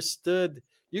I understood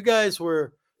you guys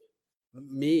were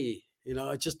me. You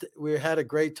know, we had a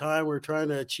great time. We were trying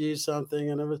to achieve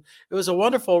something, and it was a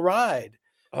wonderful ride.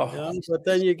 You know? But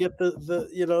then you get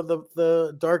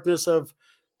the darkness of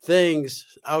things,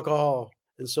 alcohol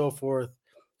and so forth,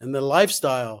 and the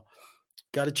lifestyle.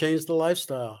 Got to change the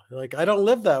lifestyle. Like I don't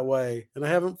live that way, and I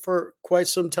haven't for quite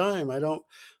some time.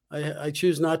 I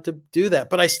choose not to do that,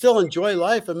 but I still enjoy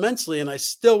life immensely, and I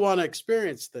still want to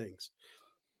experience things,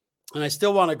 and I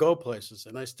still want to go places,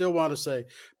 and I still want to say,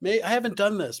 I haven't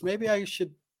done this. Maybe I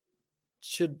should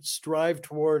strive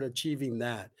toward achieving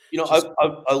that. You know,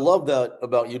 I love that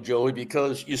about you, Joey,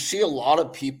 because you see a lot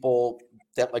of people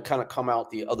that like kind of come out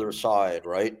the other side,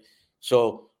 right?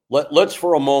 So let's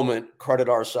for a moment credit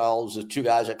ourselves as two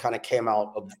guys that kind of came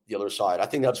out of the other side. I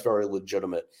think that's very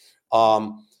legitimate.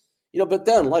 You know, but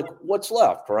then like what's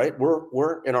left, right?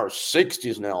 We're in our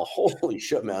 60s now. Holy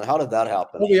shit, man. How did that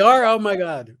happen? Oh, we are? Oh my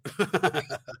God. Oh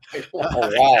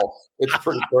wow. It's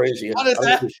pretty crazy. How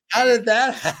did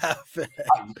that happen?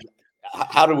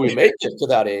 How do we make it to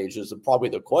that age is probably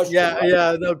the question. Yeah, right?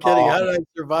 yeah, no kidding. How did I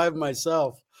survive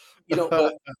myself? You know,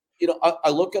 but, you know, I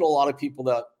look at a lot of people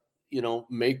that, you know,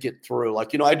 make it through.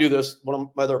 Like, you know, I do this, one of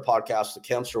my other podcasts, The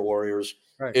Cancer Warriors,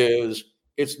 right. is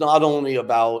it's not only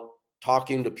about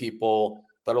talking to people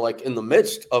that are like in the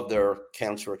midst of their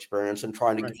cancer experience and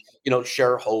trying to, right. you know,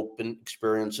 share hope and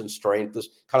experience and strength. This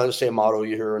kind of the same motto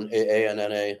you hear in AA and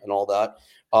NA and all that.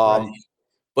 Right.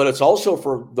 But it's also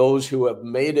for those who have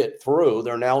made it through.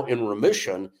 They're now in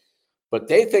remission, but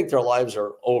they think their lives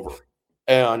are over.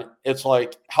 And it's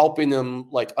like helping them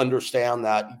like understand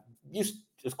that you,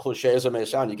 as cliche as it may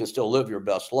sound, you can still live your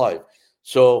best life.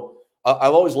 So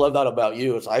I've always loved that about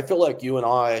you. Is I feel like you and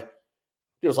I,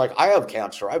 it's like I have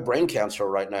cancer. I have brain cancer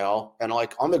right now, and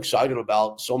like I'm excited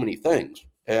about so many things.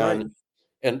 And right.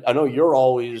 and I know you're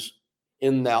always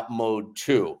in that mode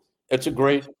too. It's a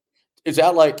great. Is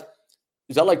that like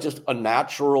just a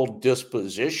natural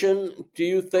disposition? Do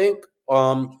you think,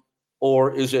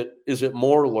 or is it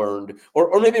more learned,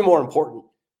 or maybe more important?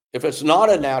 If it's not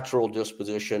a natural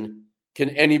disposition, can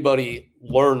anybody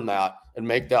learn that and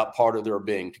make that part of their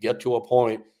being to get to a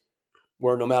point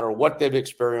where no matter what they've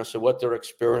experienced and what they're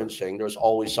experiencing, there's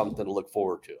always something to look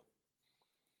forward to.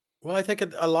 Well, I think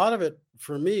a lot of it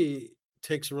for me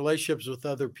takes relationships with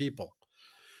other people,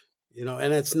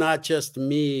 and it's not just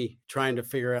me trying to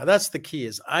figure out. That's the key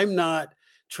is I'm not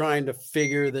trying to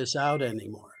figure this out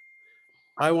anymore.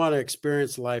 I want to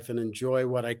experience life and enjoy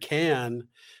what I can,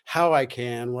 how I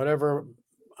can, whatever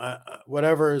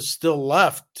is still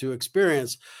left to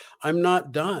experience. I'm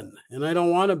not done, and I don't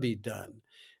want to be done.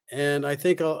 And I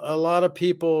think a lot of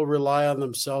people rely on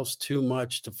themselves too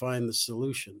much to find the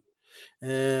solution.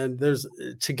 And there's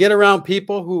to get around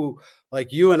people who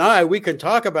like you and I, we can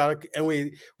talk about it and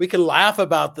we can laugh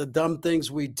about the dumb things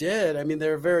we did. I mean,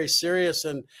 they're very serious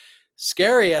and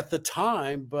scary at the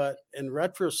time, but in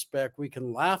retrospect, we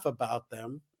can laugh about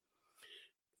them.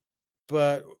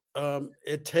 But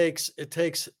it takes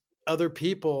other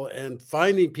people and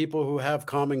finding people who have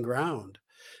common ground,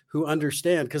 who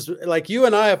understand. Because like you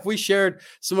and I, if we shared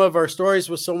some of our stories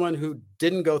with someone who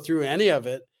didn't go through any of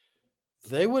it,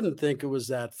 they wouldn't think it was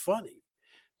that funny.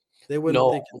 They wouldn't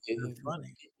No, think it's that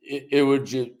funny. it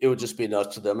would just be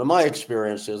nuts to them. And my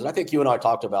experience is, and I think you and I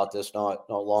talked about this not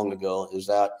long ago, is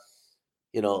that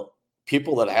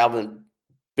people that haven't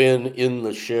been in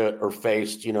the shit or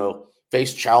faced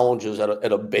challenges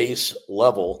at a base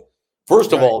level.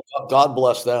 First of Right. all, God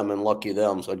bless them and lucky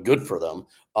them, so good for them.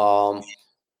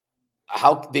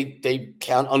 How they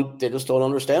can't they just don't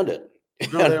understand it.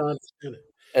 No, they don't understand it.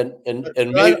 And But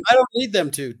maybe I don't need them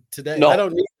to today. I no.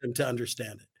 don't need them to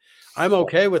understand it. I'm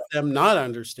okay with them not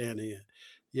understanding it.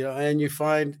 And you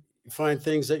find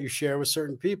things that you share with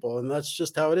certain people, and that's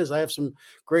just how it is. I have some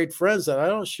great friends that I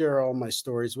don't share all my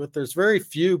stories with. There's very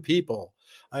few people.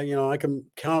 I can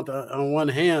count on one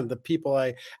hand the people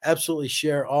I absolutely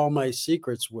share all my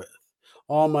secrets with,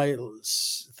 all my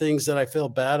things that I feel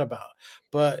bad about.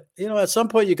 But at some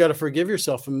point you got to forgive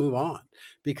yourself and move on,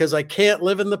 because I can't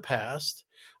live in the past.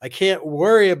 I can't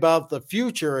worry about the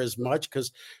future as much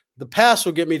because the past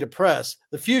will get me depressed.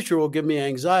 The future will give me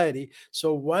anxiety.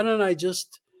 So why don't I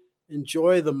just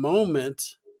enjoy the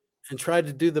moment and try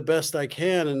to do the best I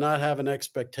can and not have an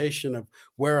expectation of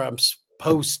where I'm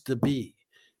supposed to be?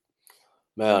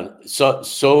 Man, so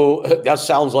that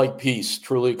sounds like peace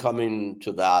truly coming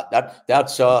to that.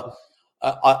 That's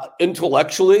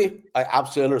intellectually, I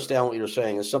absolutely understand what you're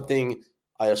saying. It's something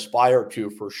I aspire to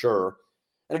for sure,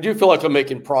 and I do feel like I'm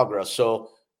making progress. So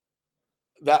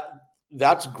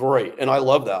that's great, and I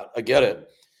love that. I get it.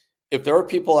 If there are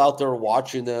people out there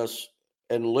watching this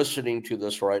and listening to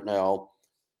this right now,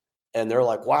 and they're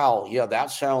like, "Wow, yeah, that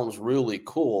sounds really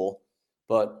cool,"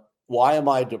 but why am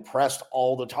I depressed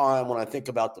all the time when I think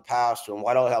about the past? And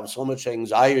why do I have so much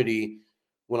anxiety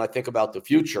when I think about the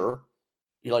future?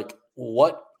 You're like,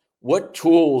 what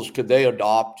tools could they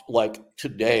adopt like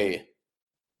today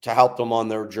to help them on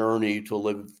their journey to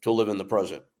live in the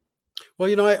present?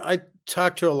 Well, I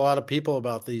talk to a lot of people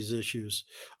about these issues.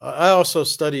 I also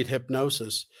studied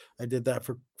hypnosis. I did that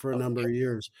for a number Okay. of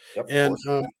years, Yep, of and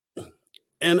course.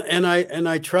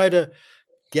 I try to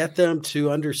get them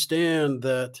to understand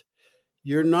that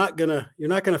you're not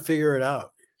gonna figure it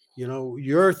out.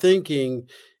 Your thinking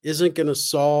isn't gonna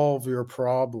solve your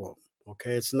problem.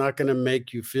 Okay, it's not gonna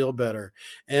make you feel better.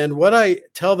 And what I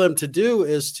tell them to do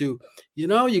is you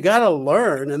got to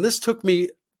learn. And this took me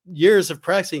years of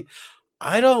practicing.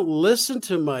 I don't listen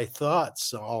to my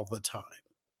thoughts all the time.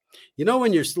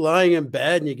 When you're lying in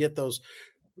bed and you get those,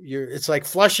 it's like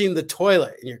flushing the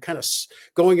toilet and you're kind of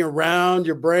going around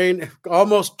your brain,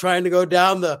 almost trying to go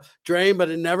down the drain,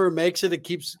 but it never makes it. It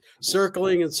keeps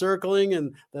circling and circling,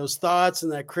 and those thoughts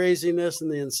and that craziness and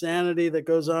the insanity that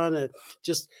goes on, and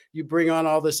just you bring on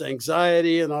all this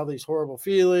anxiety and all these horrible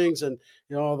feelings, and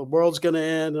the world's going to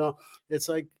end. It's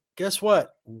like, guess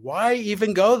what? Why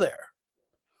even go there?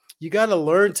 You got to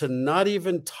learn to not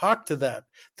even talk to that.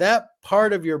 That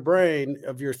part of your brain,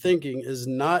 of your thinking, is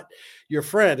not your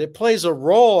friend. It plays a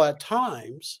role at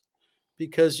times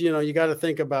because, you got to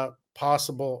think about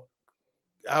possible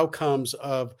outcomes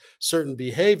of certain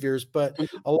behaviors. But Mhm.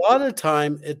 a lot of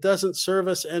time, it doesn't serve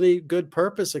us any good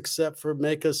purpose except for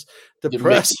make us It makes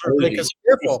depressed it or make crazy. us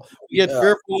fearful. We get Yeah.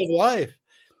 fearful of life,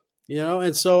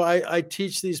 and so I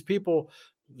teach these people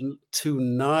to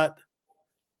not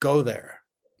go there.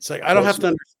 It's like, I don't have to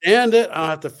understand it. I don't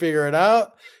have to figure it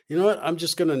out. You know what? I'm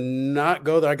just gonna not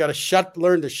go there. I gotta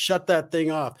learn to shut that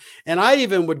thing off. And I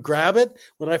even would grab it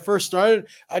when I first started.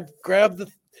 I'd grab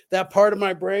that part of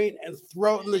my brain and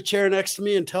throw it in the chair next to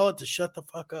me and tell it to shut the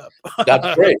fuck up.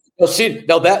 That's great. Well, see,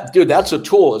 now that dude, that's a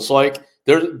tool. It's like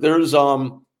there's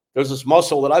this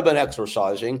muscle that I've been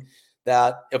exercising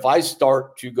that if I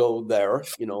start to go there,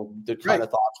 the kind Right. of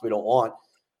thoughts we don't want,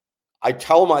 I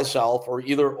tell myself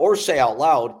or say out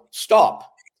loud,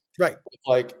 stop, Right.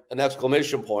 like an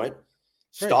exclamation point,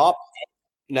 Right. stop,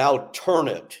 now turn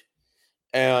it.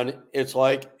 And it's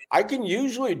like, I can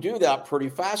usually do that pretty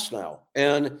fast now.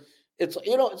 And it's,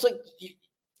 it's like,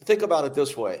 think about it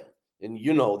this way, and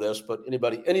you know this, but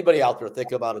anybody out there,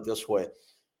 think about it this way.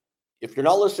 If you're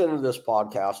not listening to this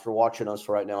podcast or watching us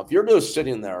right now, if you're just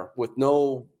sitting there with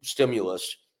no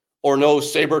stimulus or no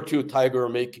saber-toothed tiger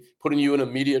putting you in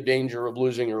immediate danger of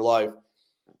losing your life,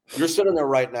 you're sitting there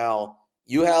right now,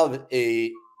 you have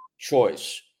a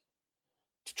choice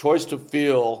to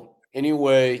feel any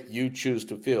way you choose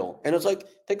to feel. And it's like,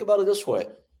 think about it this way.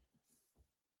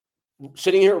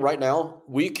 Sitting here right now,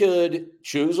 we could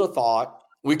choose a thought.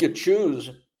 We could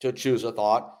choose to choose a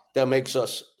thought that makes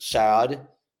us sad,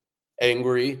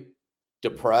 angry,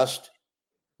 depressed,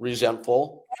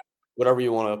 resentful, whatever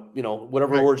you want to,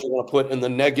 whatever Right. words you want to put in the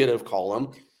negative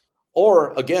column.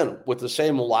 Or again, with the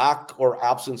same lack or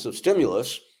absence of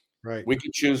stimulus, Right. we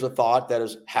could choose a thought that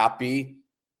is happy,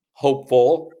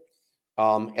 hopeful,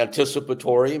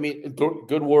 anticipatory. I mean,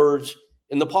 good words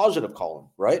in the positive column,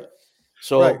 right?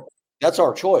 So Right. that's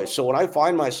our choice. So when I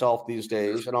find myself these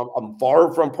days, and I'm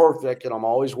far from perfect, and I'm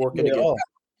always working to get better,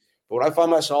 but when I find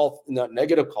myself in that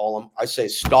negative column, I say,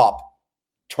 stop,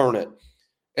 turn it.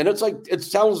 And it's like, it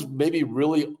sounds maybe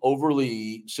really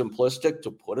overly simplistic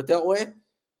to put it that way,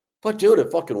 but dude,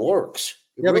 it fucking works.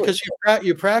 It Yeah, really because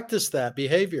you practice that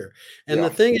behavior. And the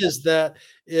Yeah. thing is that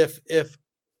if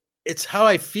it's how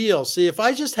I feel. See, if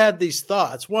I just had these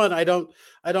thoughts, one, I don't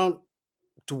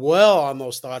dwell on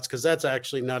those thoughts because that's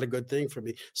actually not a good thing for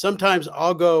me. Sometimes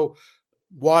I'll go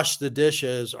wash the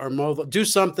dishes or do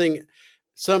something,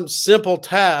 some simple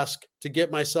task to get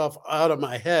myself out of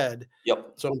my head.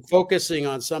 Yep. So I'm focusing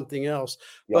on something else.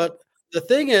 Yep. But the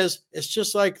thing is, it's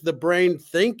just like the brain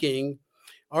thinking.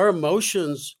 Our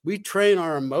emotions, we train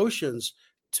our emotions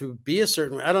to be a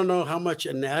certain way. I don't know how much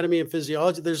anatomy and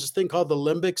physiology. There's this thing called the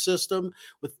limbic system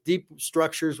with deep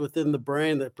structures within the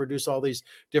brain that produce all these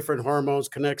different hormones,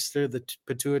 connects to the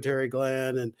pituitary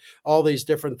gland and all these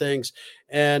different things,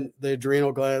 and the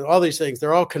adrenal gland, all these things.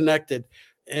 They're all connected.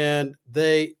 And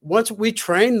once we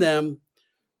train them,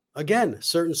 again,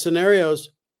 certain scenarios,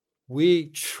 we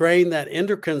train that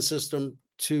endocrine system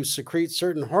to secrete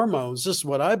certain hormones. This is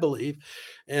what I believe.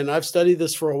 And I've studied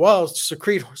this for a while,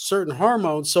 secrete certain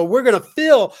hormones. So we're going to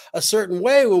feel a certain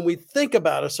way when we think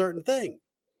about a certain thing.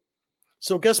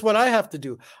 So guess what I have to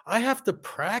do? I have to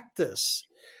practice.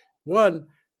 One,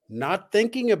 not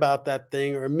thinking about that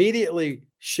thing or immediately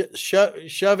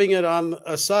shoving it on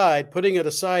aside, putting it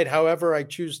aside, however I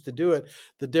choose to do it,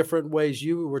 the different ways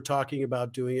you were talking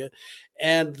about doing it.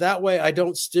 And that way I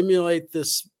don't stimulate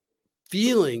this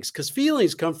feelings, because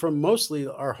feelings come from mostly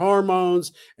our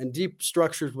hormones and deep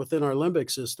structures within our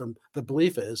limbic system. The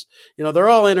belief is, they're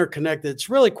all interconnected. It's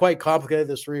really quite complicated.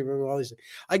 This cerebrum, all these things.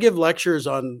 I give lectures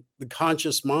on the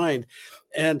conscious mind,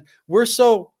 and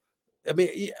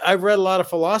I've read a lot of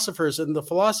philosophers, and the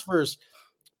philosophers,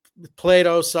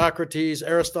 Plato, Socrates,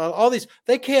 Aristotle, all these,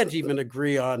 they can't even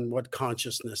agree on what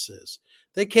consciousness is.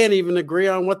 They can't even agree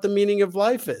on what the meaning of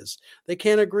life is. They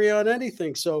can't agree on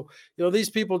anything. So, these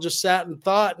people just sat and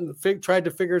thought and tried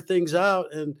to figure things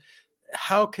out. And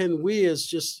how can we, as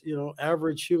just,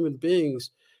 average human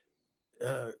beings,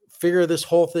 figure this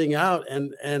whole thing out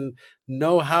and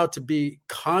know how to be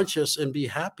conscious and be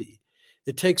happy?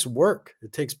 It takes work.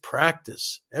 It takes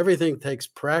practice. Everything takes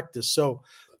practice. So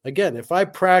again, if I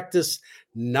practice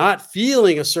not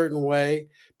feeling a certain way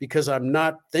because I'm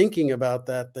not thinking about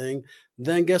that thing,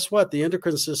 then guess what? The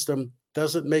endocrine system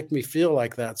doesn't make me feel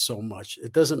like that so much.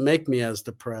 It doesn't make me as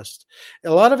depressed. A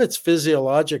lot of it's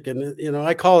physiologic, and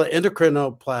I call it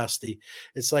endocrinoplasty.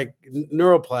 It's like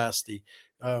neuroplasty.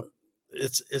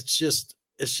 It's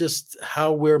just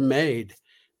how we're made,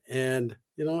 and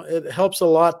it helps a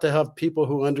lot to have people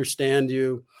who understand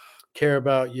you, care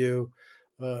about you,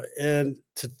 and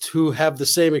to have the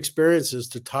same experiences,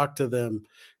 to talk to them.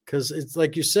 Because it's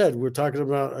like you said, we're talking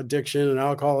about addiction and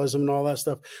alcoholism and all that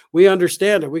stuff. We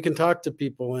understand it. We can talk to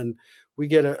people and we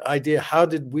get an idea. How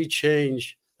did we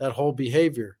change that whole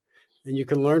behavior? And you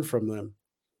can learn from them.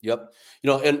 Yep.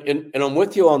 And I'm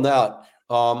with you on that.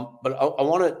 But I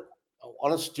want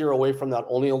to steer away from that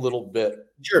only a little bit,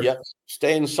 Sure. yet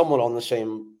staying somewhat on the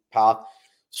same path.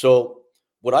 So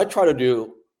what I try to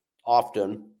do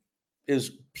often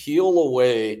is peel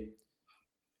away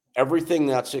everything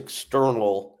that's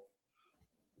external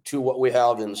to what we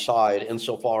have inside,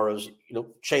 insofar as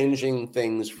changing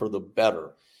things for the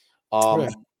better. Right.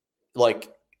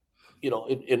 Like,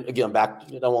 again, back,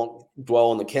 I won't dwell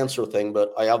on the cancer thing,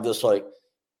 but I have this, like,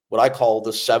 what I call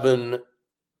the 7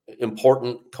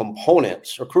 important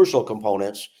components or crucial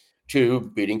components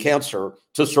to beating cancer,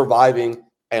 to surviving,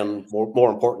 and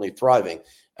more importantly, thriving.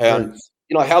 And,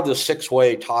 I have this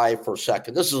 6-way tie for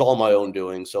second. This is all my own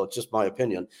doing, so it's just my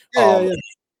opinion. Yeah.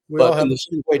 We all But have in the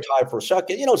 6-way tie for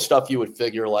second, stuff you would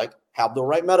figure like have the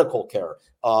right medical care,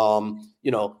 have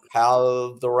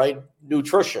the right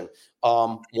nutrition.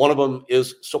 One of them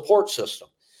is support system,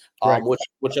 right.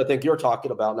 which I think you're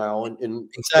talking about now in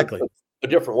Exactly. a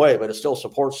different way, but it's still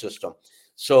support system.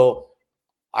 So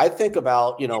I think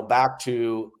about, back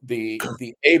to the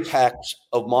apex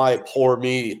of my poor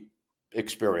me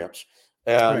experience.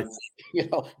 And,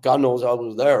 God knows I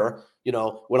was there,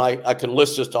 when I can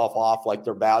list this stuff off, like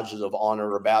their badges of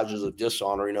honor or badges of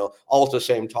dishonor, all at the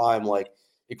same time, like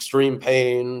extreme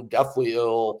pain, deathly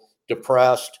ill,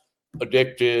 depressed,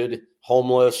 addicted,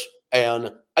 homeless,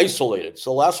 and isolated. So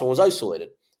the last one was isolated.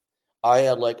 I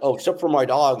had except for my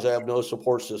dogs, I have no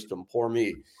support system. Poor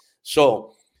me.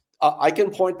 So I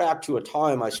can point back to a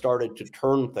time I started to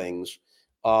turn things.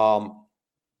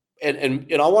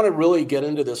 And I want to really get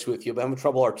into this with you, but I'm having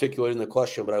trouble articulating the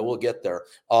question, but I will get there.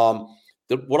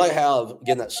 What I have,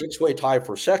 again, that 6-way tie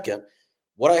for second,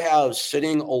 what I have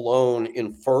sitting alone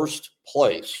in first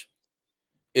place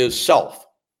is self,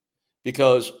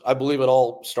 because I believe it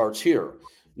all starts here.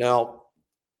 Now,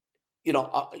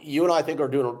 you and I think are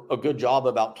doing a good job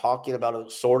about talking about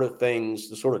the sort of things,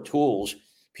 the sort of tools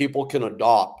people can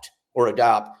adopt or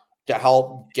adapt to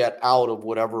help get out of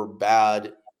whatever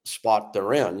bad spot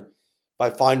they're in by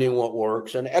finding what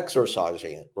works and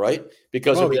exercising it, right?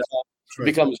 Because it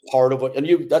becomes part of what,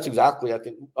 and that's exactly, I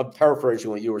think, I'm paraphrasing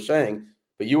what you were saying,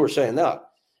 but you were saying that.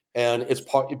 And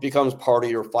it becomes part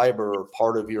of your fiber,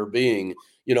 part of your being,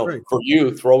 for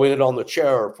you throwing it on the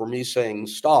chair, for me saying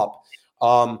stop.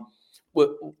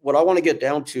 What I want to get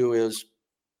down to is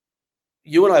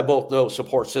you and I both know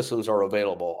support systems are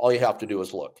available. All you have to do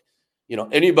is look.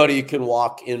 Anybody can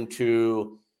walk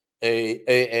into a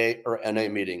AA or NA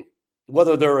meeting,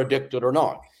 whether they're addicted or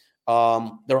not.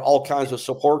 There are all kinds of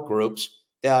support groups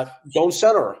that don't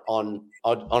center on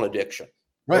addiction.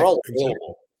 They're all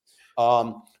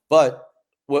available. But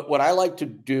what I like to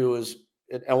do is,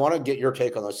 and I want to get your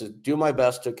take on this, is do my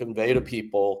best to convey to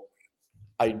people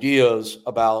ideas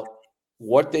about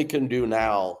what they can do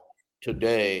now,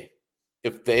 today,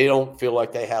 if they don't feel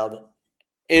like they have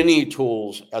any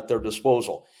tools at their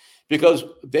disposal. Because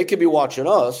they could be watching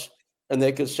us and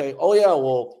they could say, oh yeah,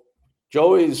 well,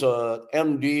 Joey's a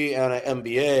MD and an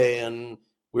MBA, and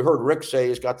we heard Rick say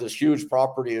he's got this huge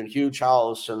property and huge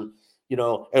house, and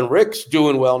and Rick's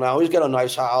doing well now. He's got a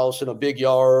nice house and a big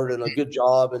yard and a good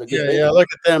job and a good yeah. Look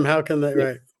at them. How can they?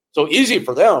 Right. So easy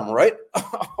for them, right?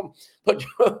 But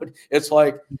dude, it's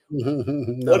like,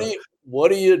 no. what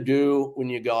do you do when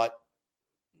you got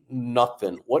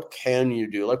nothing? What can you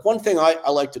do? Like, one thing I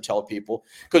like to tell people,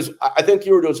 because I think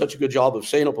you were doing such a good job of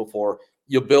saying it before,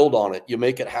 you build on it, you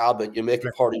make it habit, you make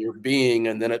it part of your being,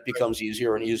 and then it becomes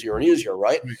easier and easier and easier,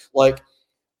 right? Like,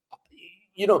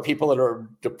 people that are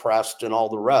depressed and all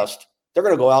the rest, they're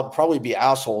going to go out and probably be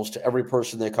assholes to every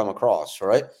person they come across,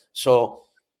 right? So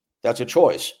that's a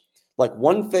choice. Like,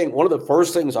 one of the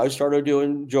first things I started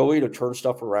doing, Joey, to turn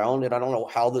stuff around, and I don't know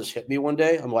how this hit me one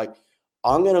day, I'm like,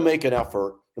 I'm going to make an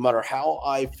effort, no matter how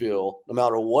I feel, no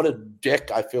matter what a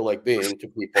dick I feel like being to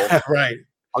people. Right.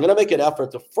 I'm going to make an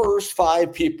effort. The first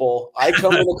 5 people I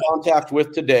come into contact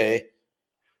with today,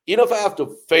 even if I have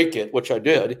to fake it, which I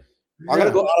did, I'm going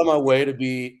to go out of my way to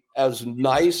be as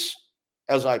nice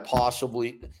as I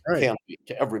possibly can be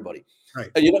to everybody. Right.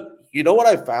 And you know what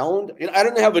I found? I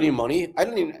didn't have any money. I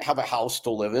didn't even have a house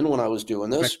to live in when I was doing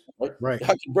this. Right.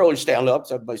 I could barely stand up.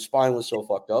 My spine was so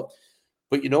fucked up.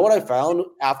 But you know what I found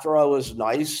after I was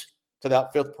nice to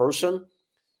that 5th person?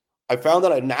 I found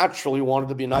that I naturally wanted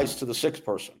to be nice to the 6th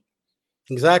person.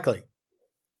 Exactly.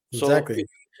 So,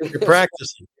 you're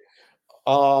practicing.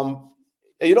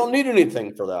 You don't need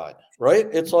anything for that, right?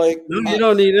 It's like, no, you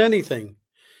don't need anything.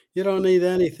 You don't need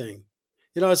anything.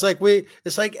 It's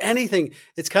like anything.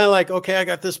 It's kind of like, okay, I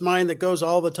got this mind that goes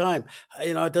all the time.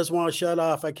 It doesn't want to shut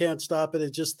off. I can't stop it.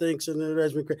 It just thinks, and it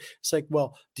drives me crazy. It's like,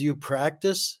 well, do you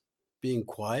practice being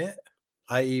quiet?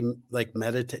 I.e., like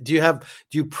meditate. Do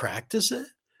you practice it?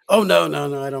 Oh, no,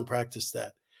 I don't practice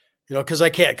that. Because I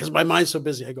can't, because my mind's so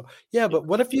busy. I go, yeah, but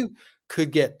what if you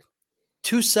could get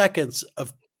 2 seconds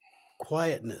of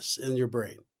quietness in your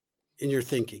brain, in your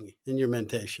thinking, in your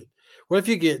meditation? What if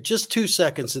you get just 2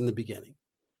 seconds in the beginning?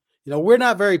 We're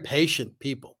not very patient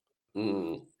people.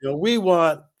 We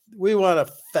want a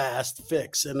fast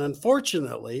fix. And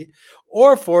unfortunately,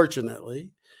 or fortunately,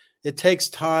 it takes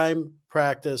time,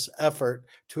 practice, effort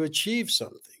to achieve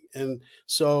something. And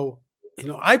so,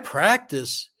 I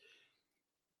practice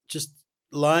just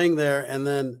lying there and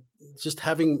then just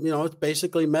having, it's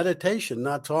basically meditation,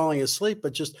 not falling asleep,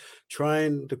 but just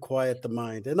trying to quiet the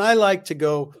mind. And I love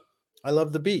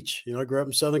the beach. I grew up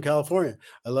in Southern California.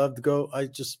 I love to go. I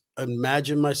just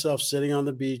imagine myself sitting on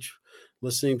the beach,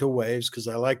 listening to waves because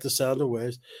I like the sound of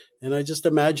waves. And I just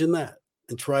imagine that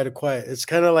and try to quiet. It's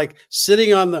kind of like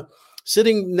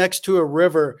sitting next to a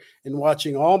river and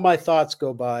watching all my thoughts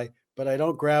go by, but I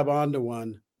don't grab onto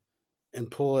one and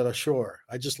pull it ashore.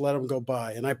 I just let them go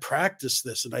by. And I practice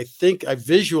this. And I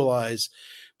visualize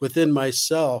within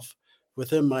myself,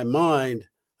 within my mind,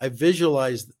 I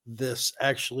visualize this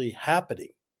actually happening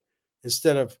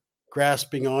instead of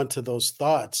grasping onto those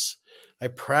thoughts. I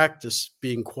practice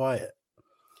being quiet.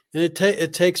 And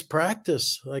it takes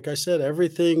practice. Like I said,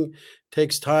 everything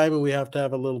takes time, and we have to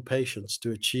have a little patience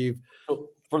to achieve. So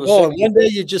And one day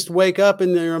you just wake up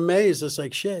and you're amazed. It's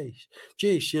like, geez,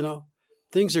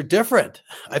 things are different.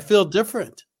 I feel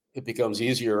different. It becomes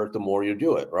easier the more you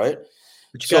do it, right?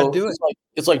 But you got to do it.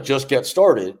 It's like just get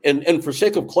started. And for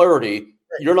sake of clarity,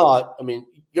 you're not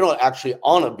actually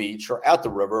on a beach or at the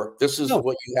river. This is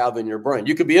what you have in your brain.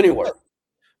 You could be anywhere.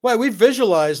 Well, we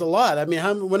visualize a lot. I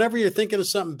mean, whenever you're thinking of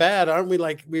something bad, aren't we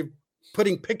we're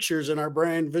putting pictures in our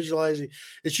brain, visualizing?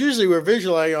 It's usually we're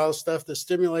visualizing all the stuff that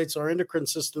stimulates our endocrine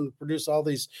system to produce all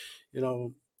these,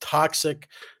 toxic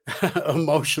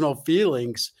emotional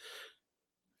feelings,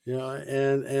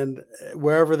 and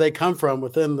wherever they come from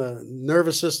within the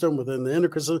nervous system, within the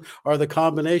endocrine system, or the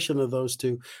combination of those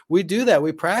two. We do that.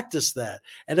 We practice that.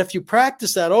 And if you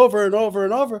practice that over and over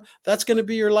and over, that's going to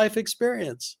be your life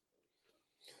experience.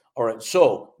 All right.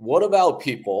 So what about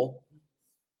people,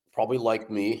 probably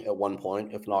like me at one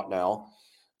point, if not now,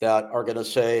 that are going to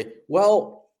say,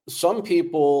 well, some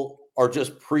people are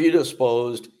just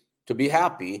predisposed to be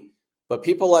happy, but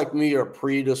people like me are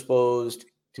predisposed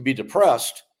to be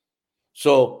depressed.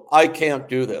 So I can't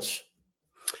do this.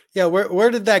 Yeah.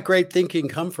 Where did that great thinking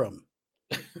come from?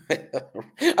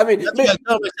 I mean, I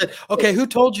said, okay, who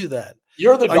told you that?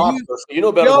 You're the doctor, so you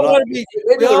know better than I. Maybe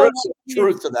there is some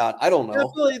truth to that. I don't know.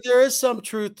 Definitely, there is some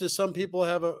truth to some people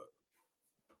have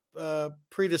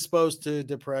predisposed to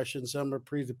depression. Some are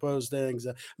predisposed to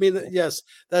anxiety. I mean, yes,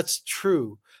 that's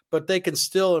true, but they can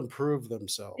still improve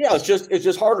themselves. Yeah, it's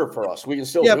just harder for us. We can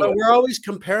still. Yeah, but we're always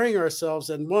comparing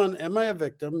ourselves. And one, am I a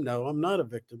victim? No, I'm not a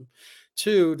victim.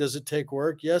 Two, does it take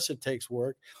work? Yes, it takes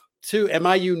work. Two, am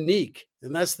I unique?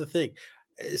 And that's the thing.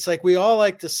 It's like we all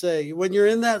like to say, when you're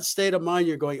in that state of mind,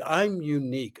 you're going, I'm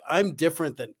unique. I'm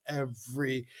different than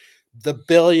the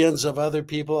billions of other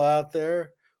people out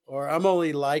there, or I'm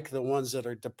only like the ones that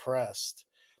are depressed.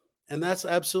 And that's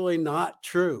absolutely not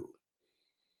true.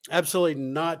 Absolutely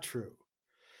not true.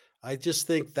 I just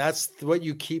think that's what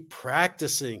you keep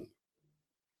practicing.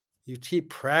 You keep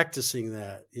practicing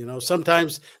that.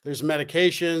 Sometimes there's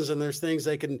medications and there's things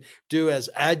they can do as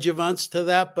adjuvants to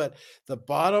that. But the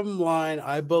bottom line,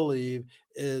 I believe,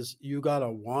 is you got to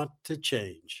want to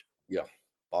change. Yeah,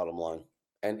 bottom line.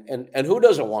 And who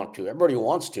doesn't want to? Everybody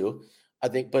wants to, I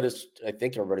think, but I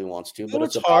think everybody wants to, but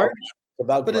it's hard.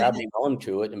 About grabbing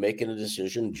onto it and making a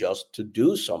decision just to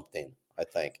do something, I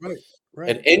think. Right.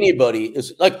 And anybody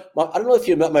is like, I don't know if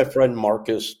you met my friend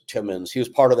Marcus Timmons. He was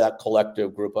part of that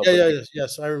collective group.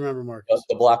 Yes, I remember Marcus,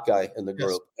 the black guy in the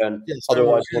group, and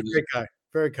otherwise, great guy,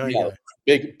 very kind guy,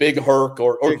 big Herc,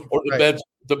 or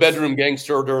the bedroom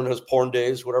gangster during his porn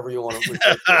days, whatever you want to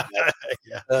refer to.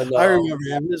 Yeah, and, I remember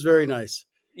him. He was very nice.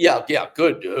 Yeah,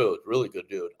 good dude, really good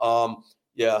dude.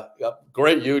 Yeah,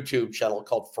 great YouTube channel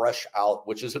called Fresh Out,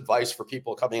 which is advice for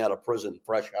people coming out of prison.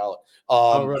 Fresh Out.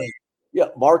 Right. Yeah,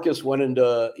 Marcus went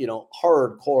into,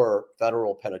 hardcore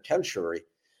federal penitentiary,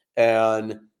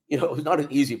 and, it was not an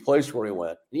easy place where he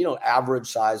went. Average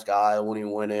size guy when he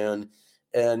went in,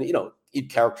 and, he'd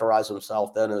characterize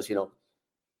himself then as,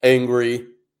 angry,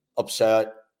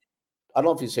 upset. I don't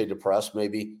know if he'd say depressed,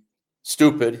 maybe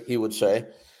stupid, he would say.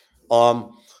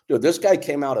 This guy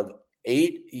came out of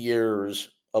 8 years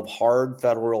of hard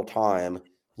federal time,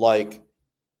 like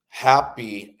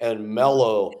happy and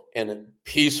mellow and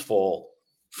peaceful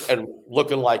and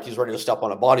looking like he's ready to step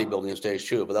on a bodybuilding stage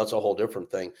too, but that's a whole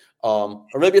different thing. Or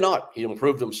maybe not. He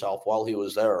improved himself while he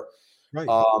was there. Right.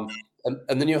 And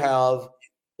then you have,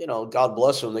 God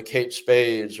bless them, the Kate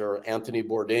Spades or Anthony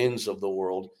Bourdains of the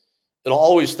world. And I'll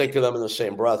always think of them in the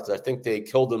same breath. I think they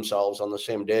killed themselves on the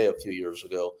same day a few years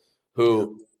ago,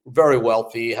 who very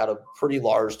wealthy, had a pretty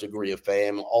large degree of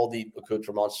fame, all the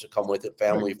accoutrements to come with it,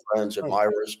 family, friends,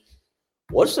 admirers.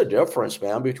 What's the difference,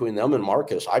 man, between them and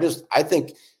Marcus? I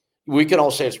think we can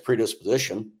all say it's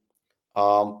predisposition,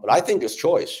 but I think it's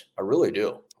choice. I really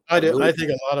do. I do. I think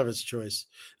a lot of it's choice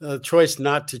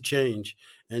not to change.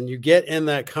 And you get in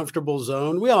that comfortable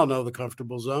zone. We all know the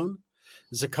comfortable zone.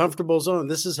 It's a comfortable zone.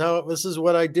 This is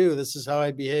what I do. This is how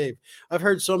I behave. I've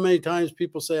heard so many times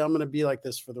people say, I'm going to be like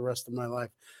this for the rest of my life.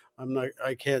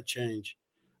 I can't change.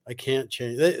 I can't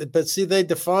change. But see, they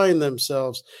define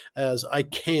themselves as I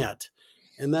can't.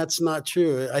 And that's not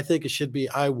true. I think it should be,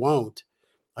 I won't.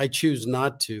 I choose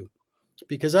not to.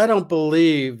 Because I don't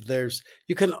believe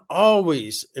you can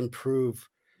always improve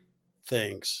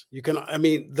things.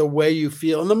 The way you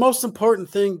feel. And the most important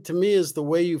thing to me is the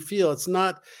way you feel. It's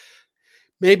not,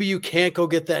 maybe you can't go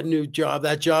get that new job,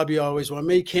 that job you always want.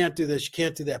 Maybe you can't do this, you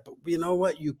can't do that. But you know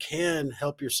what? You can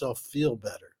help yourself feel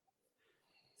better.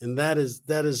 And that is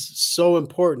so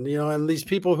important, and these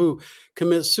people who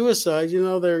commit suicide,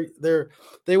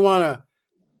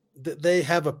 they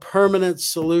have a permanent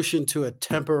solution to a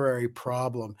temporary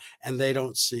problem and they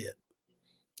don't see it.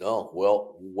 Oh,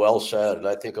 well said. And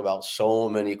I think about so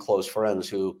many close friends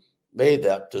who made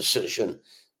that decision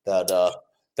that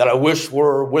I wish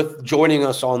were joining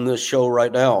us on this show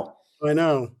right now. I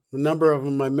know a number of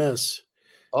them I miss.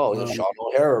 Oh, Sean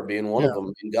O'Hara being one of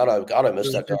them. Gotta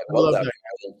miss that guy. I love that guy.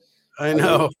 I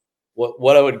know.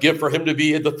 What I would give for him to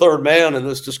be the third man in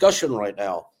this discussion right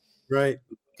now. Right.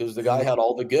 Because the guy had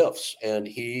all the gifts and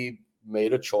he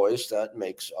made a choice that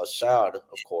makes us sad, of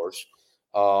course.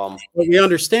 But we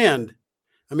understand.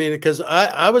 Because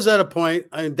I was at a point,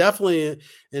 definitely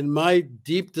in my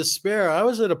deep despair, I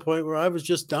was at a point where I was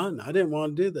just done. I didn't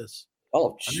want to do this.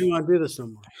 Oh, I didn't want to do this no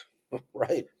more.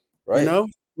 Right.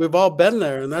 We've all been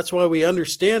there, and that's why we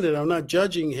understand it. I'm not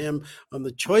judging him on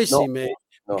the choice he made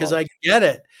because I get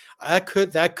it.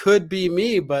 That could be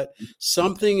me, but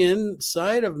something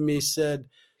inside of me said,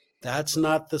 that's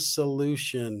not the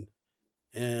solution,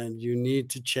 and you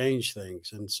need to change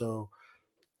things. And so,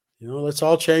 let's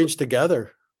all change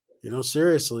together.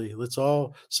 Seriously, let's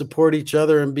all support each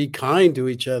other and be kind to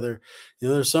each other.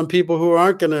 There's some people who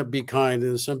aren't going to be kind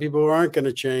and there's some people who aren't going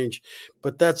to change,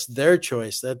 but that's their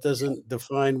choice. That doesn't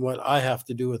define what I have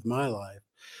to do with my life.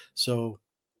 So,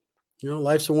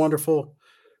 life's a wonderful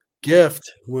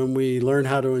gift when we learn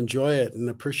how to enjoy it and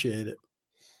appreciate it.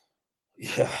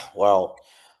 Yeah. Wow.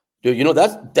 Dude,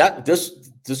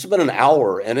 this has been an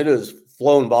hour and it has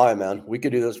flown by, man. We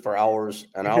could do this for hours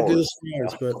and hours.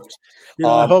 But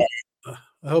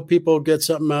I hope people get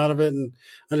something out of it and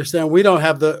understand we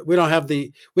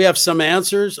have some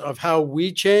answers of how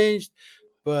we changed,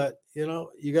 but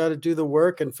you got to do the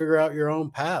work and figure out your own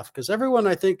path, because everyone,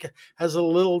 I think, has a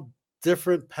little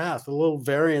different path, a little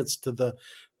variance to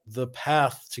the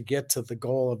path to get to the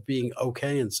goal of being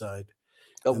okay inside.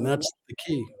 And that's the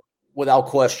key. Without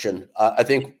question. I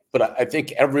think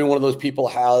every one of those people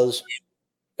has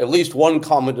at least one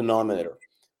common denominator,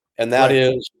 and that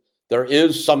is there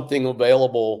is something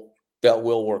available that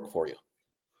will work for you.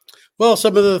 Well,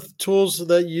 some of the tools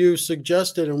that you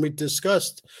suggested and we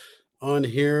discussed on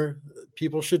here,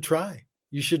 people should try.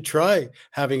 You should try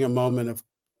having a moment of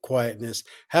quietness,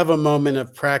 have a moment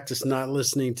of practice, not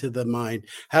listening to the mind,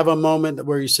 have a moment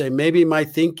where you say, maybe my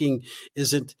thinking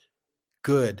isn't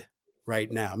good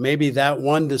right now. Maybe that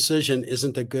one decision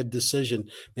isn't a good decision.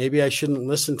 Maybe I shouldn't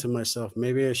listen to myself.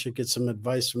 Maybe I should get some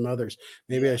advice from others.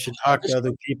 Maybe I should talk to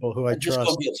other people who I trust.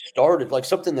 Just get started. Like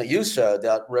something that you said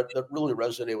that really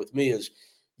resonated with me is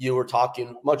you were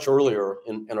talking much earlier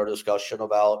in our discussion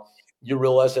about you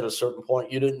realized at a certain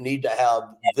point you didn't need to have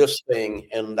this thing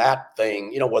and that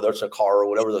thing, whether it's a car or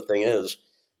whatever the thing is,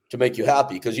 to make you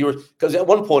happy. Because at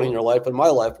one point in your life, in my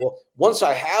life, well, once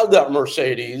I have that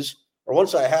Mercedes, or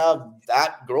once I have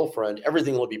that girlfriend,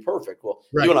 everything will be perfect. Well,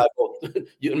 You and I both,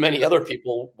 you and many other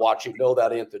people watching know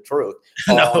that ain't the truth.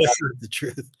 No, it's not the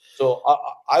truth. So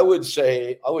I would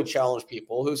challenge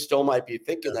people who still might be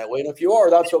thinking that way. And if you are,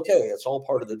 that's okay. It's all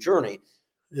part of the journey.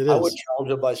 I would challenge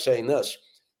them by saying this.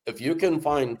 If you can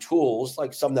find tools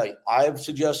like some that I've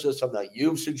suggested, some that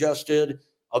you've suggested,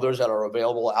 others that are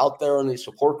available out there in these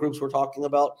support groups we're talking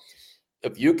about,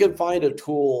 if you can find a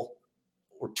tool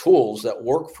or tools that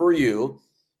work for you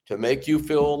to make you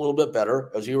feel a little bit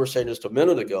better, as you were saying just a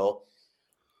minute ago,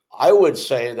 I would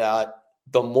say that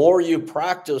the more you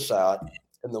practice that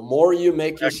and the more you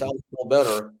make yourself feel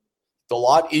better, the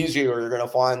lot easier you're going to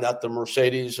find that the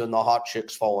Mercedes and the hot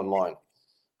chicks fall in line.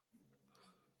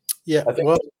 Yeah,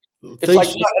 it's like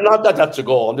not that that's a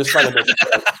goal. I'm just trying to make it.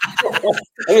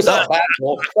 It's not a bad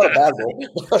goal. It's not a bad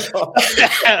goal.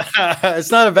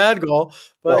 It's not a bad goal,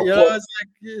 but life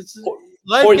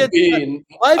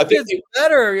gets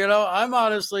better. I'm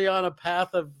honestly on a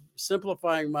path of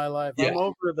simplifying my life. Yeah. I'm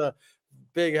over the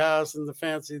big house and the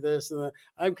fancy this and that.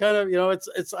 I'm kind of,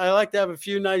 I like to have a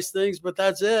few nice things, but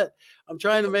that's it. I'm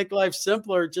trying to make life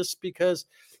simpler just because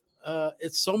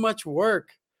it's so much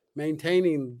work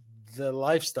maintaining the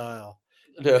lifestyle.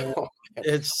 And No.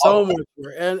 it's so much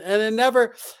work. And it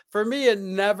never, for me, it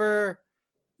never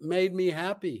made me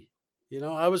happy.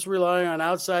 I was relying on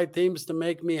outside things to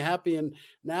make me happy. And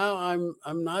now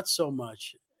I'm not so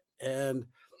much. And,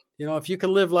 if you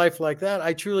can live life like that,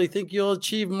 I truly think you'll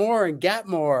achieve more and get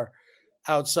more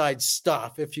outside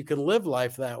stuff if you can live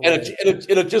life that way. And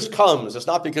it just comes. It's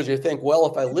not because you think, well,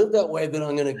 if I live that way, then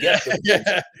I'm going to get this.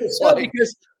 It's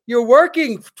because you're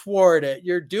working toward it.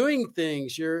 You're doing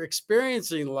things. You're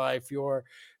experiencing life. You're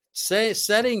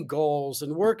setting goals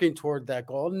and working toward that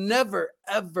goal. Never,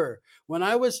 ever. When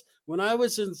I was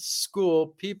in school,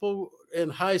 people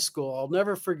in high school, I'll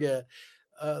never forget,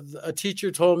 a teacher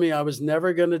told me I was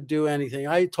never going to do anything.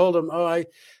 I told him, I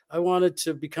wanted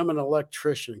to become an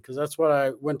electrician because that's what I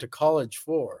went to college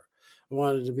for. I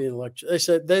wanted to be an electrician. They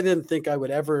said they didn't think I would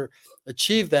ever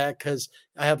achieve that because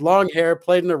I had long hair,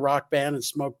 played in a rock band, and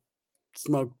smoked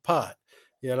pot,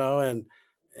 and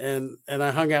I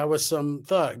hung out with some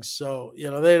thugs. So,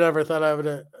 they never thought I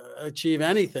would achieve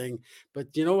anything.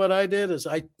 But you know what I did is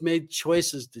I made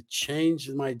choices to change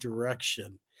my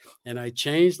direction. And I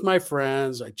changed my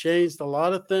friends. I changed a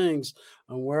lot of things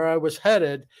on where I was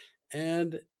headed.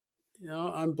 And,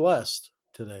 I'm blessed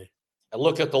today. And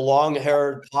look at the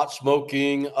long-haired,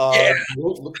 pot-smoking,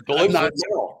 delinquent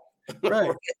now.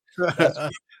 Right.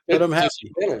 But I'm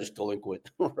happy. Delinquent.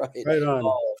 Right. Right on.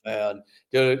 Oh, man.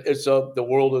 Dude, it's the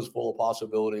world is full of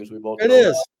possibilities. We both It know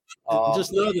is. that.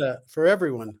 Just know that for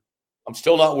everyone. I'm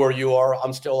still not where you are.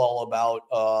 I'm still all about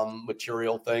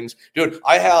material things. Dude,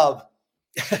 I have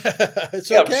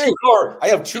I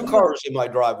have two cars in my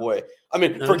driveway. I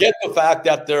mean, forget the fact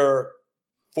that they're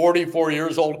 44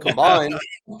 years old combined.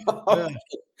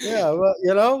 Yeah,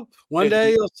 well, one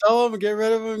day you'll sell them and get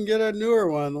rid of them and get a newer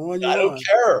one. The one you I don't want.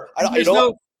 care.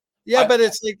 But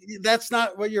it's like that's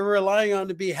not what you're relying on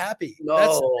to be happy. No,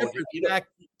 that's the difference.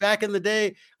 Back in the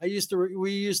day,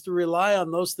 we used to rely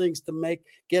on those things to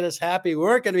get us happy. We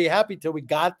weren't going to be happy till we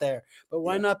got there, but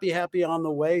why not be happy on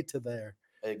the way to there?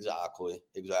 Exactly.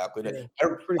 Yeah,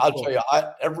 I'll tell you,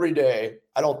 every day,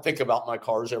 I don't think about my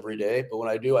cars every day, but when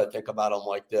I do, I think about them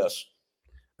like this.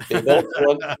 They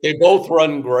both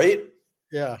run great.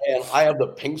 Yeah. And I have the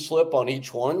pink slip on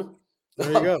each one.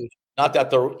 There you go. Not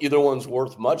that either one's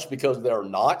worth much because they're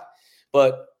not,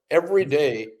 but every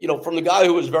day, from the guy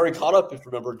who was very caught up, if you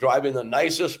remember, driving the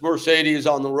nicest Mercedes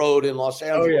on the road in Los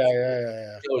Angeles.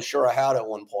 Oh, yeah. Sure I had at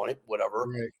one point, whatever.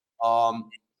 Right.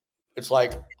 It's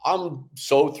like, I'm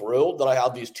so thrilled that I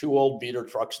have these two old beater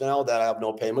trucks now that I have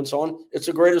no payments on. It's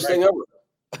the greatest thing ever.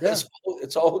 Yeah.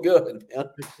 It's all good, man.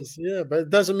 Yeah, but it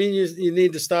doesn't mean you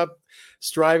need to stop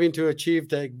striving to achieve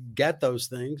to get those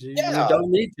things. You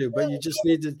don't need to, but you just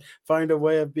need to find a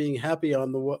way of being happy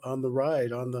on the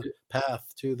ride, on the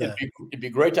path to that. It'd be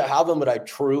great to have them, but I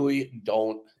truly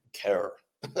don't care.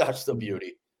 That's the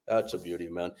beauty. That's the beauty,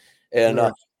 man. And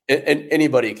and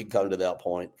anybody can come to that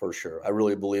point for sure. I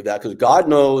really believe that because God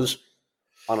knows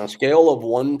on a scale of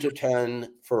 1 to 10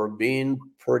 for being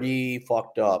pretty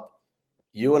fucked up,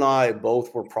 you and I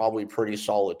both were probably pretty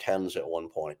solid 10s at one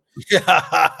point. Yeah.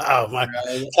 Oh my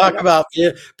God. Talk about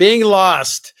being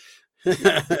lost.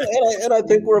 and I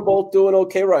think we're both doing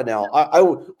okay right now. I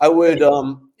would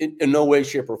in no way,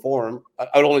 shape, or form. I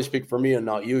would only speak for me and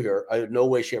not you here. I would no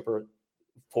way, shape, or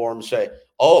form say,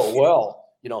 oh well,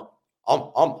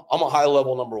 I'm a high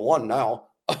level number one now.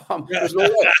 There's no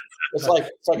way. It's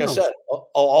like I said, I'll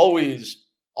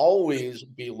always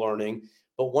be learning.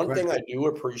 But one thing I do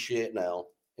appreciate now,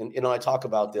 and I talk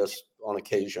about this on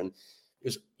occasion,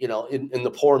 is in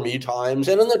the poor me times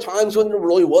and in the times when there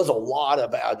really was a lot of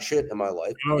bad shit in my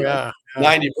life.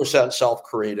 90%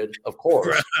 self-created, of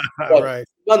course. But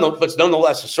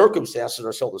nonetheless, the circumstances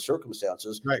are still the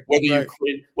circumstances. Right.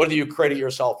 Whether you credit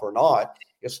yourself or not,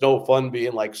 it's no fun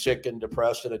being like sick and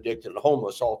depressed and addicted and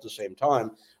homeless all at the same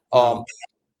time.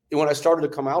 When I started to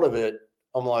come out of it,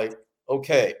 I'm like,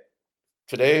 okay,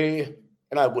 today,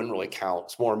 and I wouldn't really count,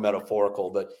 it's more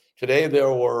metaphorical, but today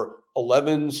there were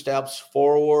 11 steps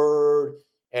forward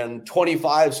and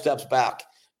 25 steps back.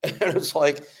 And it's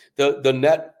like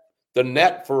the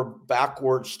net for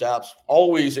backward steps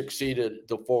always exceeded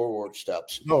the forward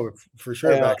steps. Oh, for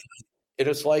sure. And it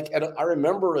is like, and I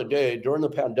remember a day during the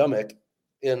pandemic,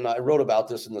 and I wrote about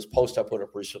this in this post I put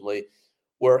up recently,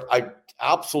 where I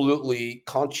absolutely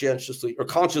consciously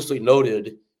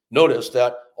noticed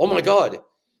that, oh my God,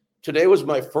 today was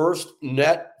my first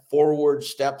net forward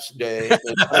steps day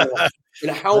in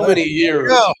how many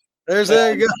years?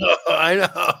 There you go. I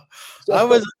know. So, I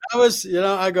was,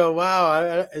 I go,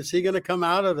 wow, is he going to come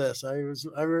out of this? I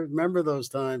remember those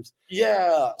times.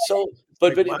 yeah. So, It's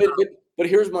but, like, but, wow, but, but, but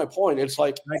here's my point. It's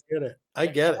like I get it. I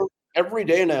get it. every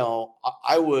day now,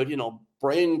 I would,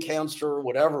 brain cancer,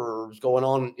 whatever is going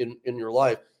on in your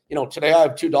life. Today I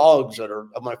have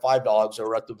my 5 dogs that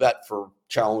are at the vet for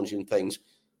challenging things.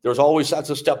 That's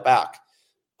a step back.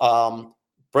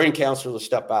 Brain cancer is a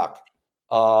step back.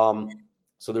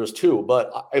 So there's 2,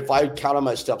 but if I counted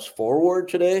my steps forward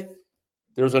today,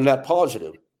 there's a net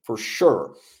positive for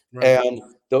sure. Right. And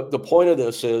the point of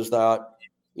this is that,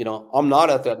 I'm not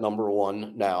at that number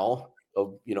 1 now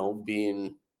of,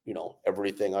 being,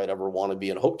 everything I'd ever want to be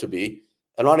and hope to be.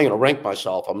 I'm not even going to rank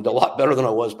myself. I'm a lot better than I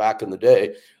was back in the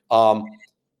day.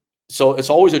 So it's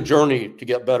always a journey to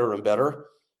get better and better.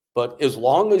 But as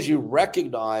long as you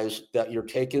recognize that you're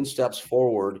taking steps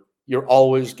forward, you're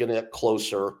always going to get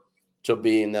closer to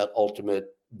being that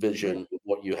ultimate vision of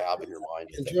what you have in your mind.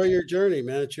 Enjoy your journey,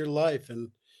 man. It's your life. And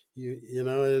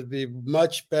it'd be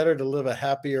much better to live a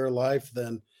happier life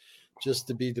than just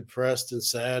to be depressed and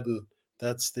sad. And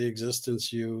that's the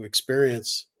existence you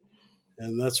experience.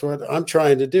 And that's what I'm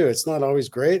trying to do. It's not always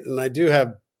great. And I do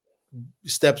have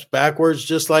steps backwards,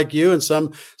 just like you. And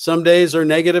some days are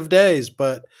negative days,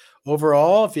 but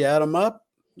overall, if you add them up,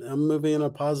 I'm moving in a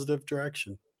positive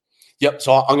direction. Yep.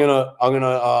 So I'm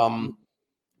gonna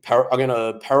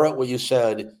parrot what you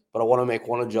said, but I want to make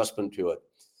one adjustment to it.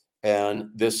 And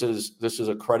this is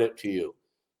a credit to you.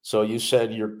 So you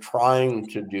said you're trying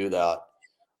to do that.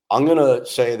 I'm gonna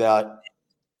say that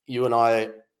you and I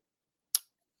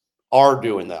are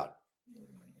doing that.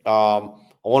 I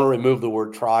want to remove the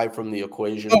word try from the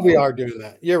equation. Oh, we are doing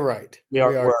that. You're right. We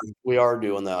are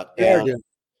doing that. We are doing.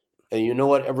 And you know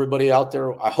what, everybody out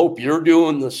there, I hope you're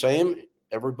doing the same.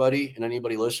 Everybody and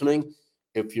anybody listening,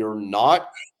 if you're not,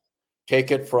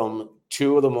 take it from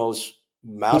 2 of the most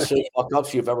massive fuck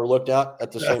ups you've ever looked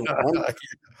at the same time.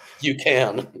 You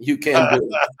can do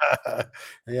it.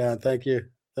 Yeah, thank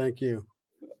you.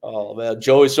 Oh man,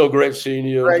 Joey, so great seeing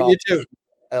you. Right, you too.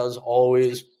 As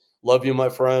always, love you, my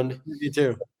friend. You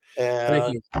too. And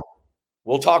thank you.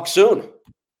 We'll talk soon.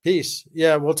 Peace.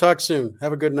 Yeah, we'll talk soon.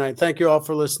 Have a good night. Thank you all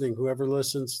for listening. Whoever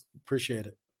listens, appreciate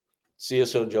it. See you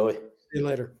soon, Joey. See you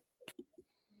later.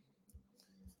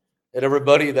 And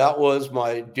everybody, that was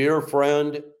my dear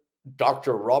friend,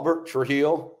 Dr. Robert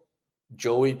Trujillo.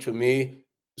 Joey, to me,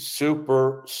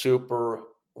 super, super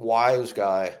wise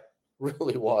guy,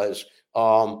 really wise.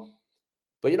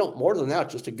 But more than that,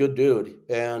 just a good dude.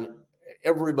 And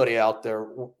everybody out there,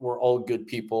 we're all good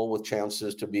people with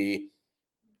chances to be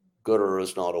gooder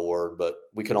is not a word, but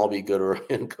we can all be gooder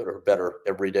and gooder better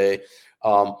every day.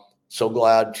 So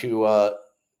glad to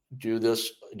do this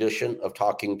edition of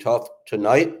Talking Tough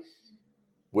tonight.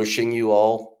 Wishing you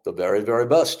all the very, very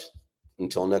best.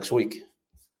 Until next week.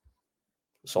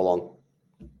 So long.